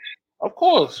big. Of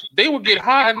course, they would get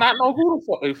high and not know who the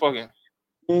fuck they fucking.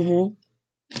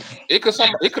 It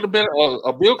could have been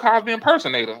a Bill Cosby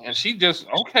impersonator, and she just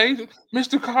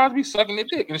Mr. Cosby sucking the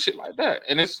dick and shit like that.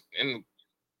 And it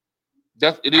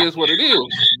is what it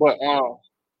is. But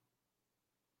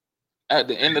at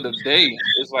the end of the day,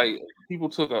 it's like people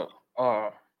took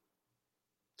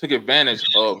advantage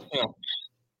of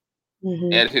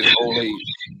him at his old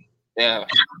age, and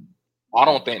I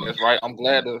don't think that's right. I'm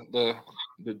glad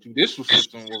the judicial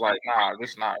system was like, nah,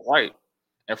 this is not right.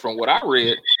 And from what I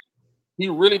read, he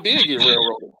really did get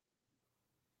railroaded.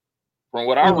 From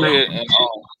what I read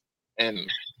and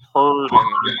heard and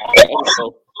all that other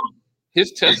stuff,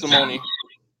 his testimony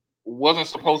wasn't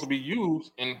supposed to be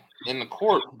used in the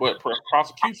court, but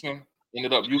prosecution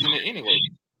ended up using it anyway.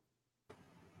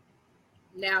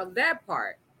 Now that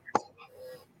part,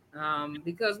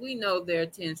 because we know there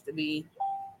tends to be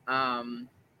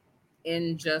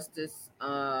injustice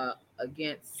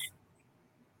against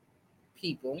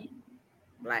people,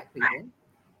 Black people,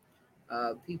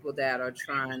 people that are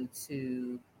trying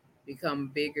to become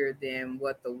bigger than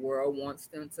what the world wants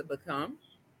them to become,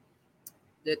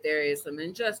 that there is some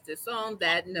injustice. So on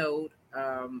that note,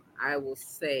 I will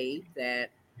say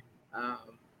that,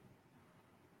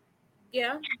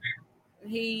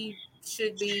 he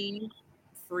should be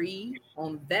free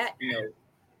on that note.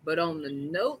 But on the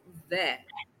note that,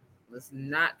 let's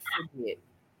not forget,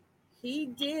 he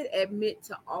did admit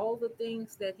to all the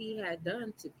things that he had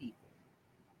done to people.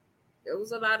 There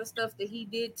was a lot of stuff that he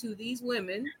did to these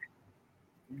women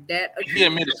that he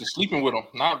admitted to sleeping with them,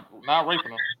 not raping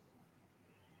them.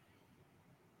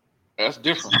 That's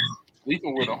different.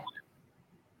 Sleeping with them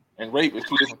and rape is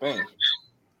two different things.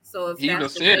 So if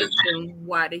that's the case, then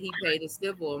why did he pay the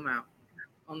civil amount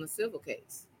on the civil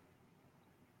case?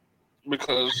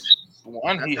 Because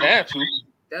one, he had to.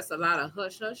 That's a lot of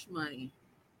hush hush money.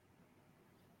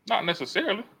 Not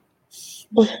necessarily.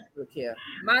 Look here.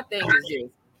 My thing is this: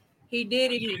 he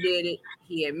did it.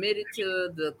 He admitted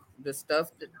to the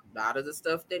stuff, a lot of the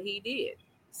stuff that he did.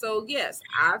 So yes,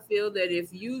 I feel that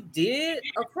if you did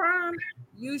a crime,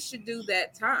 you should do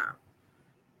that time.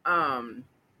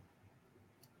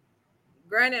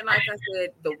 Granted, like I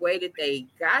said, the way that they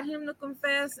got him to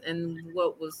confess and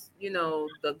what was,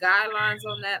 the guidelines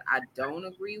on that, I don't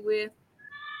agree with,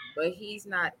 but he's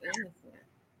not innocent.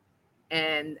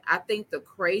 And I think the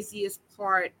craziest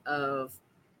part of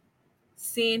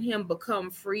seeing him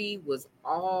become free was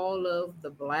all of the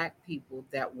Black people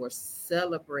that were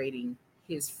celebrating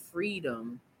his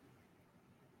freedom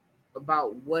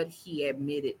about what he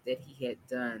admitted that he had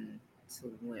done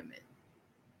to women,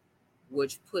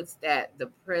 which puts the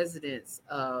precedence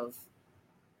of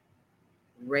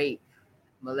rape,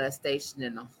 molestation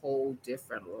in a whole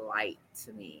different light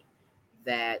to me.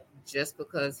 That just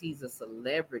because he's a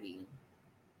celebrity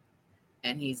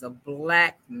and he's a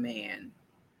Black man,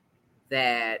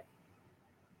 that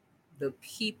the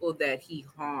people that he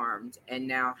harmed and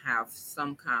now have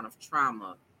some kind of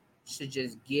trauma should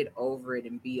just get over it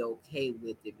and be okay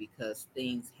with it because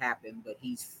things happen, but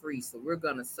he's free. So we're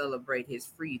going to celebrate his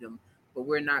freedom, but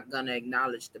we're not going to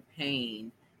acknowledge the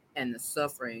pain and the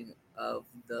suffering of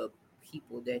the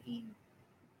people that he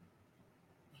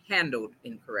handled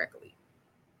incorrectly.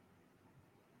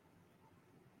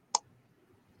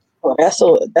 Well, that's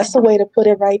a way to put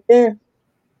it right there.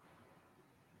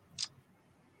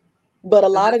 But a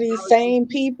lot of these same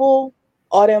people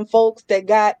are them folks that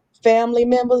got family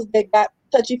members that got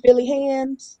touchy-feely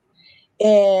hands.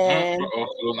 And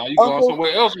so now you going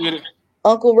somewhere else with it.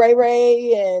 Uncle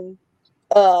Ray and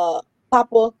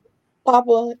Papa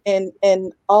Papa and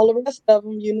all the rest of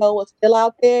them, are still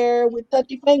out there with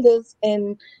touchy fingers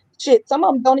and shit. Some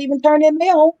of them don't even turn in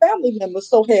their own family members.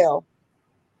 So hell,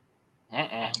 but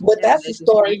Yeah, that's a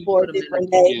story for a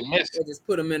different day. They just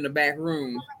put them in the back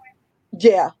room.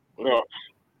 Yeah.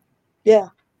 Yeah.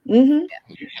 Mm-hmm.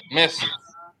 Messy.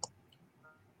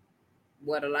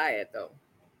 What a lie at though.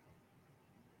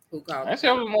 Who called? I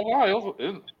said it was more wild.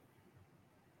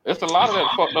 It's a lot of that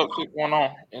fucked up shit going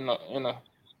on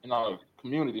in our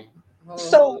community.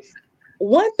 So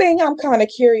one thing I'm kind of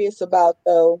curious about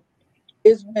though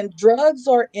is when drugs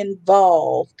are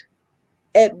involved,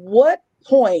 at what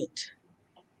point,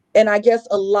 and I guess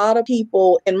a lot of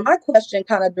people, and my question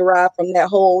kind of derived from that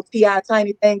whole T.I.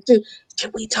 Tiny thing too.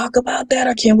 Can we talk about that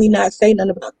or can we not say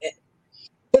nothing about that?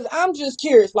 Because I'm just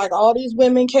curious, like all these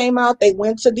women came out, they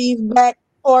went to these back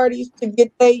parties to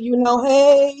get their,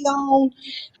 hey on,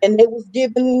 and they was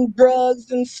giving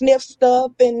drugs and sniff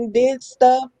stuff and did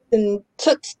stuff and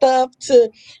took stuff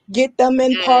to get them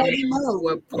in party mode.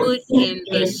 Were put in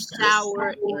the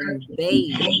shower and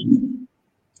bathed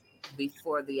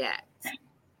before the act.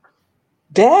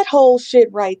 That whole shit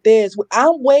right there is,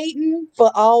 I'm waiting for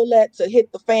all that to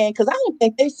hit the fan because I don't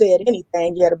think they said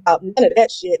anything yet about none of that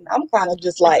shit. And I'm kind of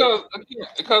just like,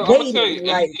 because I'm gonna tell you,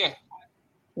 like,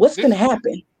 what's gonna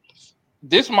happen?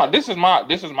 This is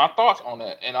my thoughts on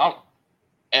that, and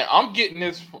I'm getting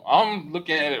this. I'm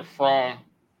looking at it from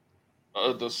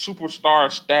the superstar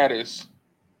status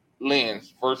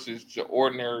lens versus the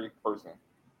ordinary person.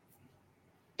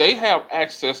 They have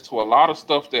access to a lot of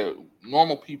stuff that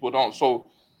normal people don't. So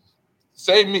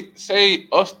say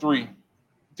us three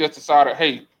just decided,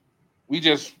 hey, we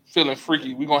just feeling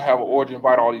freaky. We're gonna have an orgy,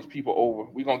 invite all these people over.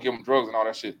 We're gonna give them drugs and all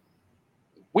that shit.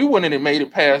 We wouldn't have made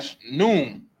it past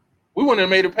noon. We wouldn't have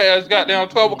made it past goddamn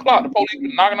 12 o'clock. The police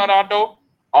been knocking on our door.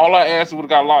 All our asses would have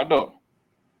got locked up.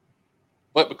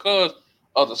 But because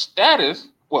of the status,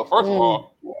 well, first of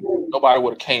all, nobody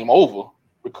would have came over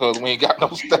because we ain't got no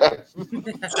status. It'd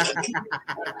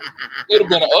have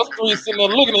been us three sitting there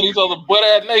looking at each other butt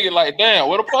ass naked like, damn,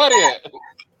 where the party at?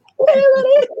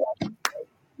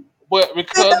 But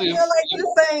because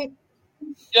it's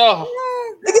young,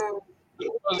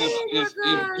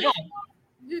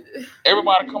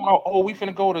 everybody coming out, oh, we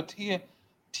finna go to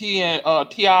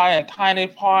T.I. and Tiny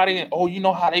party, and oh, you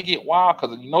know how they get wild,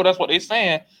 because that's what they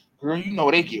saying. Girl,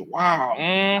 they get wild. We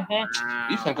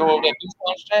finna go over there and do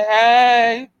something.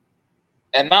 Hey.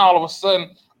 And now all of a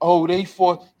sudden, oh,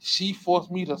 she forced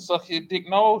me to suck his dick.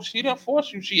 No, she didn't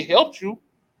force you. She helped you.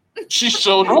 She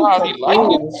showed you how he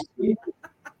liked it.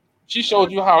 She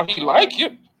showed you how he liked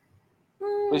it.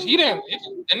 But he didn't.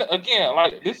 And again,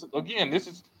 like this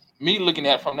is me looking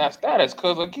at it from that status.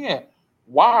 Because again,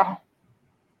 why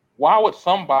would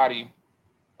somebody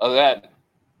of that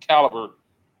caliber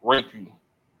rape you?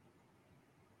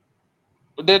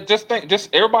 But just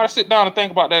everybody sit down and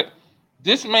think about that.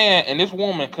 This man and this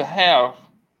woman could have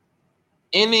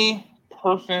any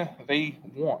person they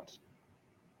want.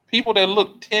 People that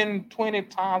look 10, 20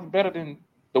 times better than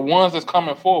the ones that's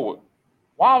coming forward.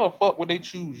 Why the fuck would they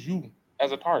choose you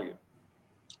as a target?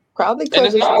 Probably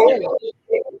because it's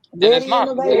not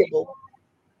available.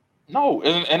 No,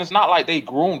 and it's not like they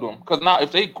groomed them. Because now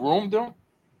if they groomed them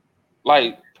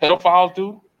like pedophiles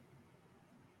do,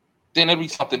 then it'd be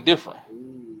something different.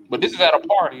 But this is at a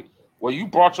party where you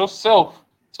brought yourself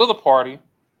to the party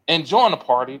and joined the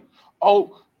party.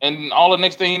 Oh, and all the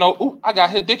next thing you know, ooh, I got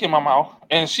his dick in my mouth.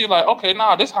 And she's like, okay,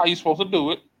 nah, this is how you're supposed to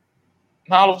do it.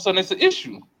 Now all of a sudden it's an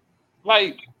issue.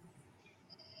 Like,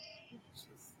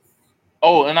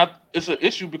 oh, and it's an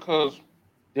issue because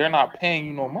they're not paying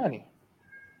you no money.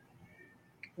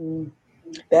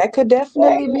 That could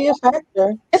definitely be a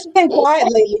factor. It's been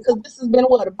quiet lately because this has been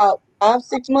about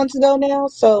 5-6 months ago now.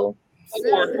 So,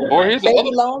 or here's the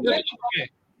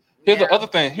other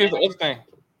thing.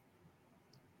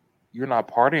 You're not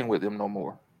partying with them no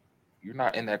more. You're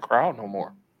not in that crowd no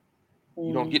more.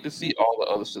 You don't get to see all the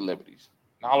other celebrities.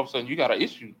 Now all of a sudden you got an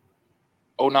issue.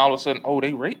 Oh, now all of a sudden, oh,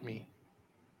 they raped me.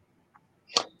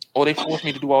 Oh, they forced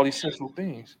me to do all these sexual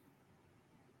things.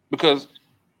 Because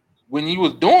when you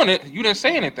was doing it, you didn't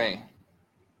say anything.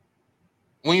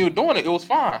 When you were doing it, it was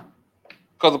fine.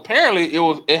 Because apparently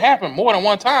it happened more than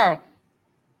one time.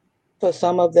 For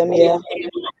some of them, yeah.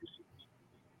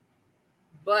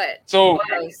 But so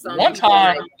one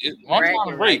time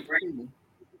rape.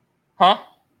 Huh?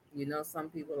 Some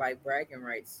people like bragging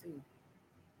rights too.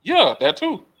 Yeah, that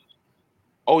too.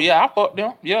 Oh yeah, I fucked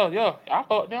them. Yeah, I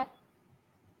fucked them.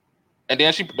 And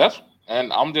then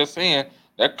and I'm just saying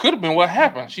that could have been what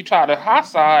happened. She tried to high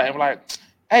side and like,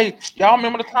 hey, y'all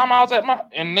remember the time I was at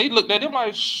and they looked at him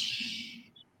like, shh.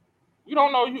 You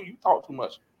don't know. You talk too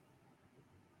much.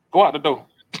 Go out the door.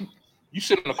 You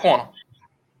sit in the corner.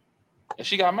 And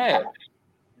she got mad.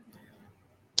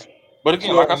 But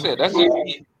again, like I said, that's just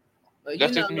me. Well,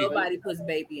 That's just me. nobody puts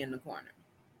baby in the corner.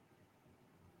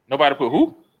 Nobody put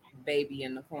who? Baby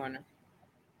in the corner.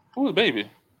 Who is baby?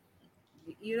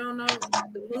 You don't know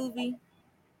the movie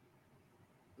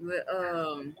with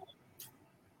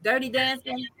Dirty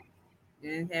Dancing?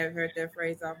 You have heard that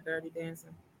phrase off Dirty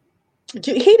Dancing? He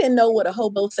didn't know what a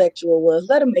homosexual was.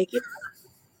 Let him make it.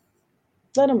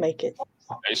 Let him make it.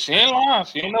 Hey, she ain't lying.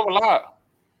 She ain't never lied.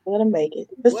 Let him make it.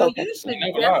 It's Well, okay. you should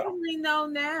definitely know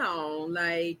now.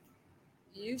 Like,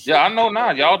 you should. Yeah, I know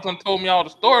now. Y'all done told me all the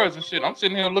stories and shit. I'm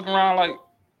sitting here looking around like,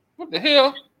 what the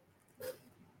hell?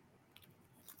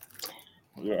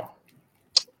 Yeah.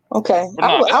 Okay. But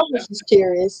I nah, was just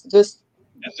curious. Just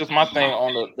That's just my thing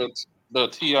on the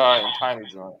T.I. and Tiny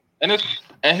joint.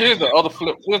 And here's the other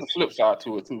flip. Here's the flip side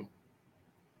to it too.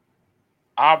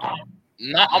 I'm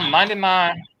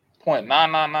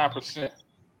 99.999%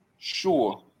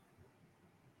 sure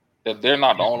that they're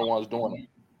not the only ones doing it.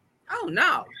 Oh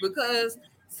no, because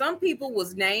some people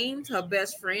was named. Her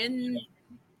best friend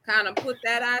kind of put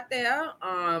that out there.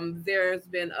 There's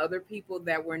been other people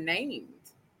that were named.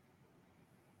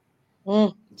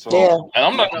 So, yeah. And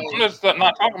I'm just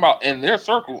not talking about in their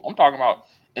circle. I'm talking about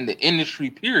in the industry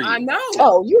period. I know.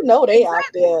 Oh, they out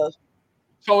there.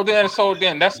 So then that's They my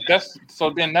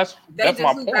just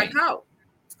who got point. caught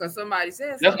because somebody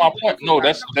said That's my point. No,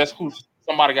 that's who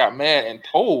somebody got mad and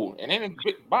told, and it ain't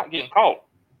about getting caught.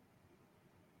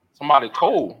 Somebody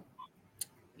told.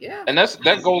 Yeah. And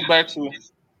that goes back to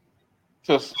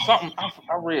something I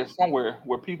read somewhere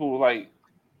where people were like,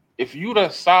 if you the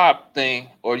side thing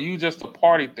or you just a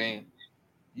party thing,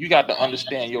 you got to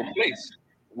understand your place.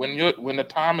 When the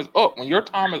time is up, when your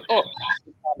time is up,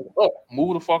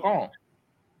 move the fuck on.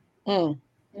 You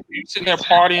sitting there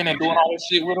partying and doing all this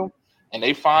shit with them, and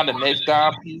they find the next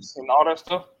dime piece and all that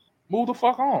stuff, move the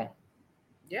fuck on.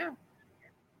 Yeah.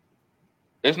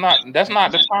 That's not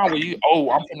the time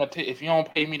where I'm finna tell. If you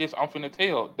don't pay me this, I'm finna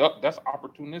tell. That's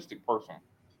opportunistic person.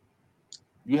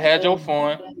 You had your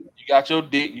fun, you got your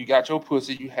dick, you got your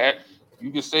pussy, you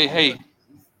can say, hey,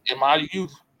 in my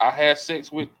youth, I had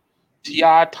sex with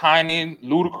T.I., Tiny,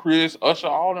 Ludacris, Usher,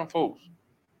 all them folks.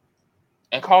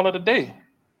 And call it a day.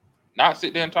 Not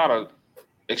sit there and try to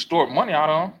extort money out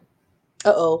of them.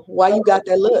 Uh-oh. Why you got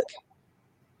that look?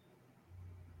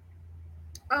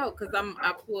 Oh, because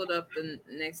I pulled up the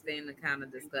next thing to kind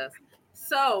of discuss.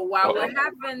 So while we're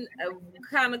having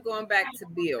kind of going back to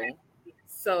Bill,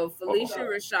 so Felicia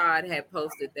Rashad had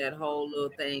posted that whole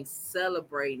little thing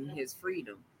celebrating his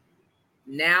freedom.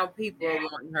 Now people are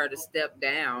wanting her to step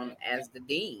down as the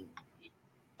dean.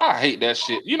 I hate that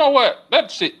shit. You know what?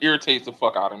 That shit irritates the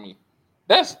fuck out of me.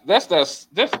 That's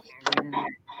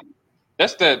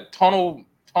that tunnel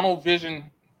vision,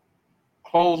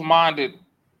 closed-minded,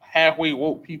 halfway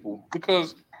woke people,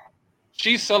 because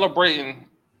she's celebrating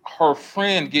her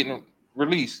friend getting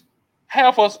released.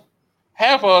 Half of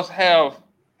us have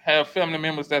family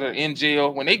members that are in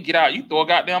jail. When they get out, you throw a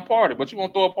goddamn party, but you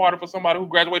won't throw a party for somebody who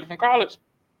graduated from college.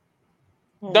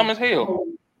 Dumb as hell.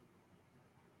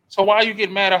 So why you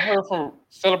get mad at her for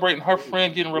celebrating her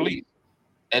friend getting released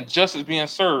and justice being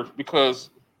served because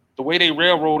the way they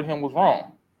railroaded him was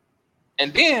wrong?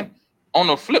 And then on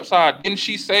the flip side, didn't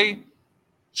she say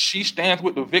she stands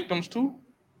with the victims too?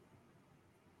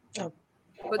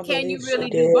 But can you really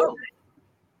do both?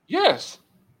 Yes.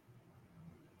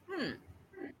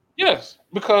 Yes,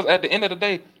 because at the end of the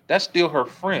day, that's still her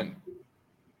friend.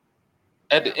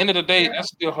 At the end of the day, that's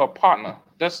still her partner.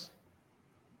 That's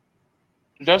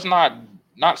not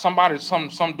somebody, some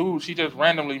dude she just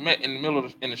randomly met in the middle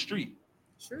of in the street.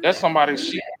 That's somebody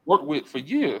she worked with for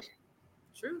years.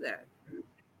 True that.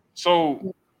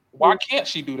 So why can't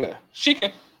she do that? She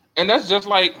can, and that's just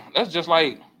like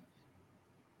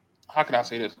how can I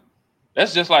say this?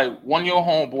 That's just like one of your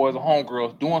homeboys or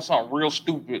homegirls doing something real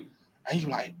stupid, and you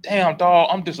like, damn dog,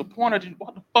 I'm disappointed.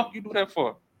 What the fuck you do that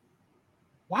for?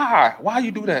 Why? Why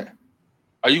you do that?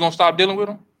 Are you gonna stop dealing with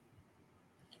them?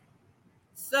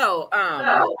 So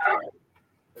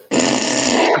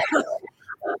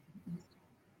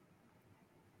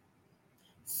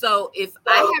so if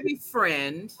I have a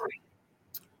friend,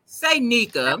 say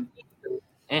Nika,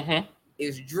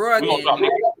 is drugging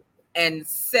and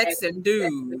sexing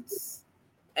dudes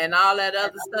and all that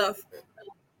other stuff,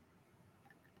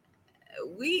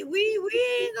 we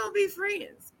ain't gonna be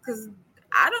friends because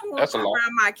I don't want to be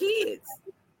around my kids.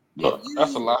 Look,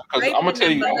 that's a lot. Because I'm gonna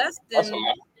tell you, that's a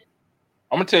lot.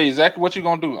 I'm gonna tell you exactly what you're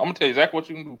gonna do. I'm gonna tell you exactly what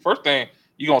you can do. First thing,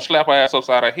 you're gonna slap her ass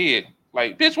upside her head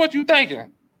Like, bitch, what you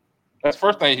thinking? That's the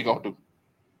first thing he gonna do.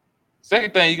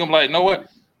 Second thing, he gonna be like, you know what?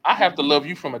 I have to love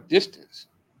you from a distance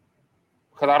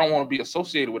because I don't want to be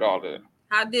associated with all that.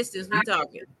 How distance we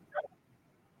talking?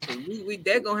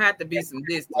 They're gonna have to be some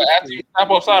distance. But after you tap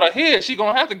upside her head, she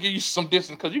gonna have to give you some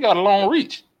distance because you got a long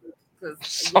reach.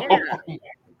 Because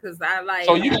I like.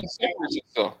 So you can separate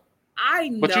yourself. I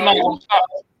know. But you're not gonna stop.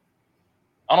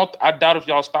 I doubt if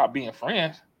y'all stop being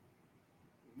friends.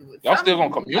 Y'all still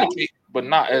gonna communicate, but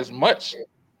not as much.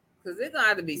 Because it's gonna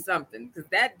have to be something. Because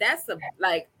that's a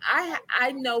like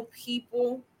I know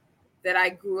people that I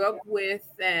grew up with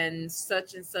and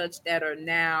such that are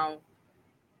now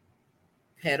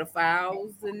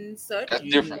pedophiles and such. That's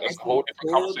different. That's a whole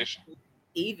different conversation.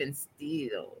 Even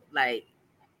still, like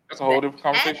that's a whole different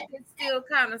conversation. It's still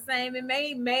kind of same. It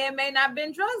may and may not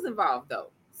been drugs involved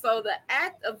though. So the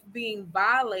act of being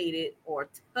violated or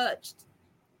touched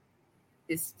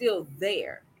is still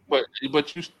there. But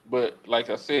like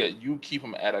I said, you keep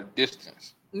them at a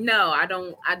distance. No, I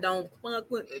don't fuck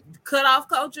with cut off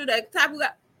culture. That type of guy,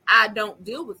 I don't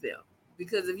deal with them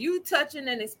because if you touching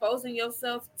and exposing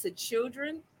yourself to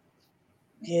children,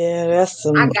 yeah, that's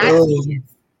some. I got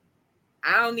kids.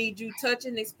 I don't need you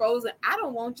touching, exposing. I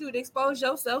don't want you to expose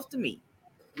yourself to me,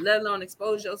 let alone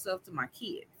expose yourself to my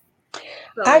kids.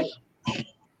 So,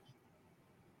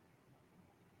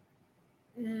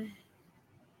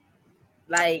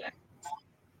 like,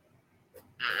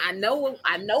 I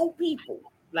know people.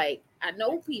 Like, I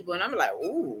know people, and I'm like,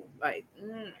 ooh, like,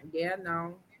 yeah,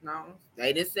 no.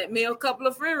 They just sent me a couple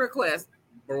of friend requests.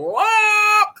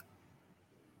 Block.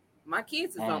 My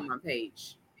kids is on my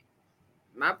page.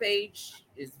 My page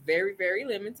is very, very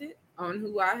limited on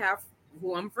who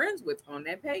I'm friends with on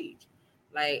that page.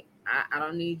 Like, I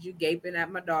don't need you gaping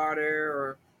at my daughter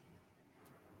or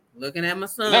looking at my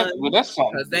son. That's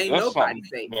something. Because ain't nobody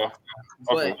safe. Yeah. Okay.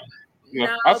 But yeah,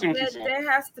 no, I see what you're saying.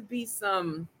 There has to be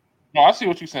some. No, I see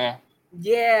what you're saying.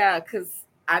 Yeah, because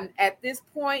I'm at this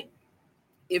point,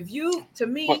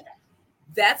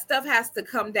 that stuff has to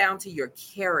come down to your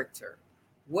character.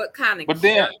 What kind of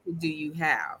character do you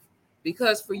have?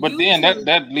 Because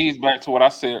that leads back to what I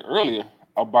said earlier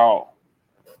about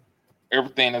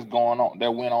everything that's going on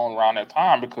that went on around that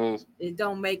time, because it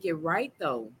don't make it right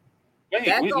though.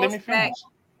 Let me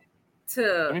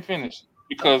finish.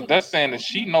 Because that's saying that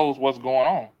she knows what's going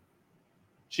on.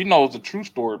 She knows the true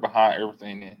story behind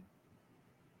everything. Then,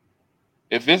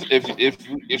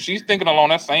 if she's thinking along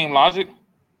that same logic,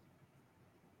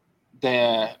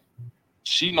 then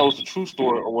she knows the true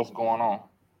story of what's going on.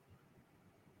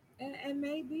 And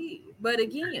maybe, but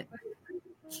again,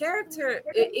 character,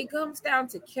 it comes down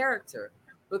to character.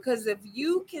 Because if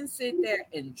you can sit there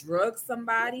and drug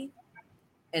somebody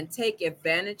and take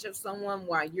advantage of someone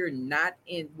while they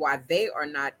are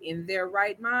not in their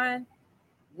right mind,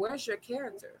 where's your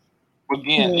character?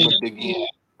 Again, I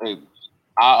understand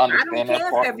that part. I don't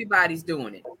care if everybody's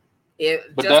doing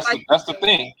it. But that's the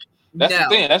thing. That's the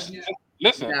thing.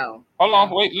 Listen. No. Hold on.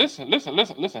 Wait. Listen.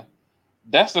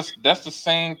 That's the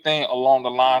same thing along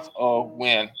the lines of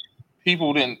when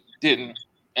people didn't,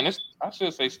 and I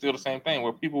should say still the same thing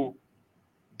where people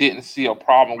didn't see a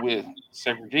problem with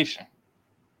segregation.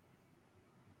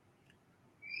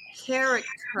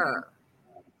 Character.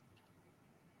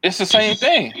 It's the same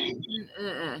thing.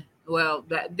 Well,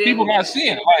 people not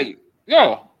seeing it. Like,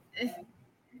 yeah.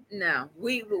 No,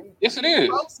 yes, it is.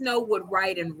 Folks know what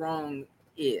right and wrong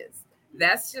is.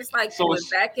 That's just like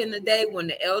back in the day when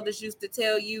the elders used to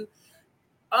tell you,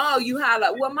 oh, you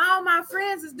highlight, well, all my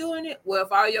friends is doing it. Well,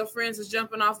 if all your friends is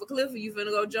jumping off a cliff, are you finna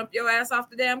go jump your ass off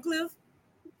the damn cliff?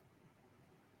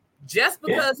 Just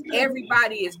because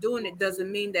everybody is doing it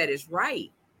doesn't mean that it's right.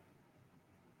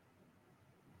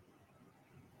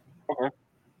 Okay.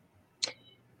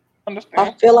 Understand.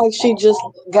 I feel like she just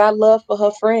got love for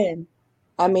her friend.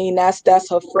 I mean, that's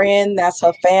her friend, that's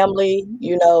her family.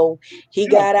 You know, he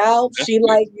got out. She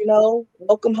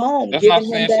welcome home, that's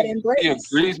giving him that embrace. He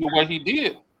agrees with what he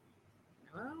did.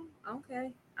 Well,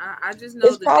 okay. I just know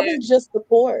it's probably just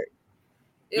support.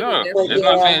 It's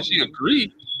not saying she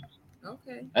agreed.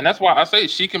 Okay. And that's why I say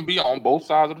she can be on both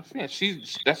sides of the fence.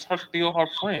 That's still her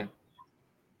friend.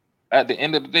 At the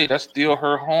end of the day, that's still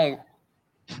her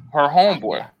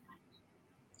homeboy.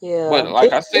 Yeah. But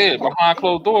like I said, behind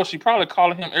closed doors, she probably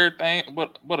calling him everything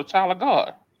but a child of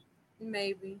God.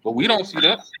 Maybe. But we don't see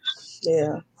that.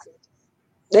 Yeah.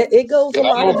 It goes a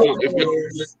lot of different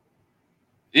ways.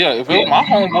 Yeah, if it was my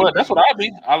homeboy, that's what I'd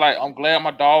be. I'm glad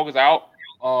my dog is out.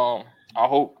 I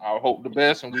hope the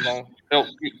best, and we're gonna help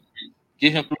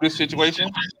get him through this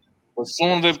situation. But as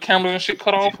soon as the cameras and shit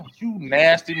cut off, you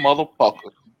nasty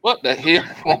motherfucker. What the hell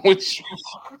wrong with you?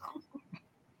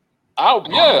 I'm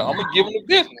gonna give them the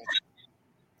business.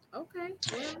 Okay.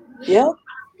 Well, Yeah.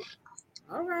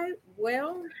 all right.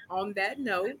 Well, on that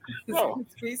note, Oh.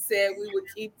 we said we would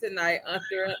keep tonight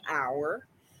under an hour.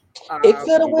 It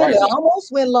could have went. right. It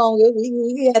almost went longer.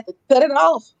 We had to cut it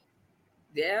off.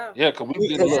 Yeah. Yeah, because we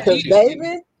did a little Because heated.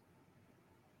 baby,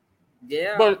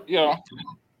 Yeah. But yeah.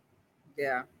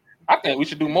 I think we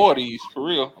should do more of these for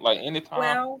real. Like anytime.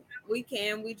 Well, we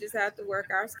can. We just have to work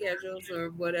our schedules or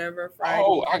whatever. Friday.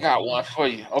 Oh, I got one for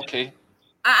you. Okay.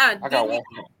 I got one.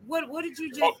 What did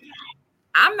you just?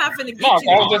 I'm not finna get No, you.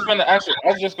 I was just gonna answer.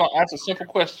 I was just gonna ask a simple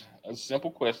question. A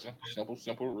simple question.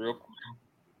 Simple, real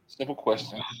simple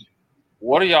question.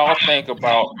 What do y'all think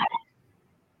about?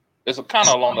 It's a kind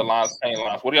of along the same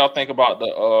lines. What do y'all think about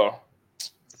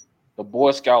the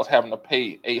Boy Scouts having to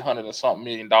pay $800 and something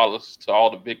million to all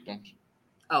the victims?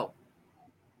 Oh,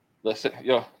 let's say,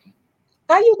 yeah.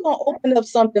 How you gonna open up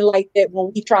something like that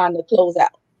when we trying to close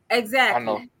out?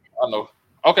 Exactly. I know.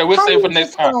 Okay, we'll save it for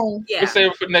next time. Yeah. We'll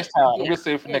save it for next time. Yeah. We'll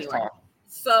save it for next time.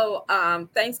 So,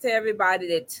 thanks to everybody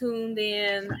that tuned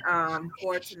in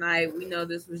for tonight. We know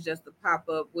this was just a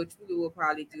pop-up, which we will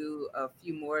probably do a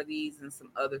few more of these and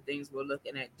some other things we're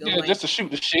looking at doing. Yeah, just to shoot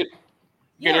the shit.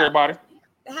 Get everybody.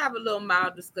 Have a little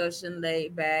mild discussion,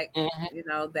 laid back, you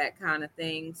know, that kind of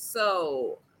thing.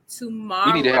 So,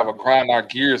 tomorrow... We need to have a grind our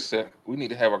gears set. We need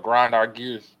to have a grind our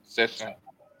gears session.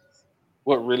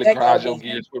 What really grinds your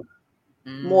gears?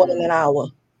 More than an hour.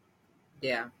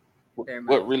 Yeah.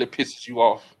 What really pisses you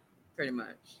off? Pretty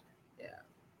much. Yeah.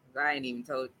 I ain't even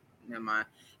told. Never mind.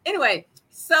 Anyway,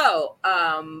 so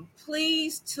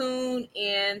please tune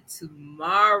in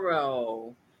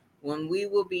tomorrow when we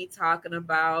will be talking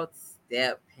about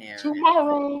step parents.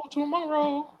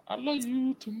 Tomorrow. I love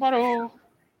you. Tomorrow.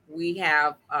 We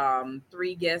have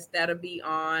 3 guests that'll be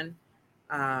on.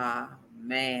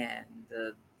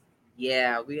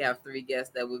 We have 3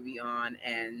 guests that will be on,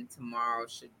 and tomorrow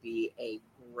should be a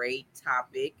great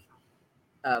topic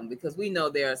because we know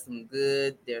there are some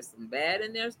good, there's some bad,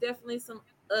 and there's definitely some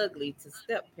ugly to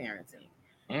step parenting.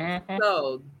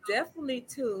 So definitely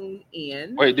tune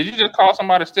in. Wait, did you just call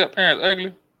somebody step parents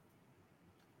ugly?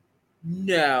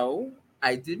 No,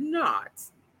 I did not.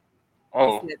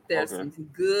 Oh, there's some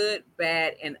good,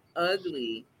 bad, and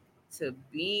ugly to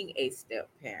being a step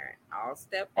parent. All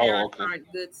step parents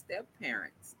aren't good step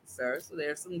parents, sir. So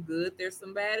there's some good, there's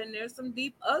some bad, and there's some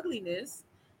deep ugliness.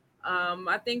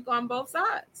 I think on both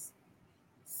sides.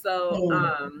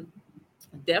 So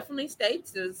definitely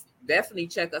definitely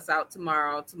check us out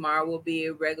tomorrow. Tomorrow will be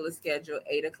a regular schedule,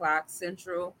 8:00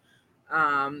 Central.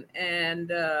 Come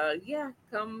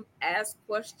ask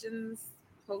questions,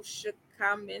 post your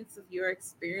comments of your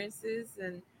experiences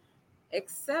and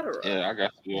etc. Yeah, I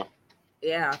got you.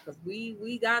 Yeah, because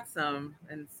we got some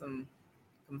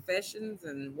confessions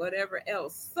and whatever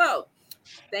else. So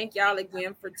thank y'all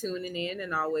again for tuning in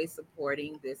and always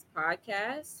supporting this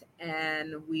podcast.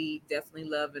 And we definitely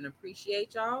love and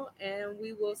appreciate y'all. And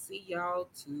we will see y'all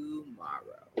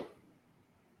tomorrow.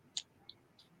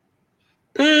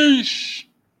 Peace.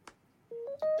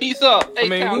 Peace up. I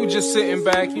mean, we were just sitting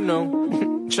back, you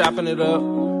know, chopping it up,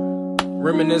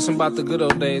 reminiscing about the good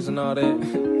old days and all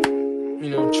that. You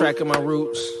know, tracking my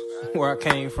roots, where I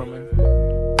came from and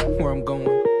where I'm going.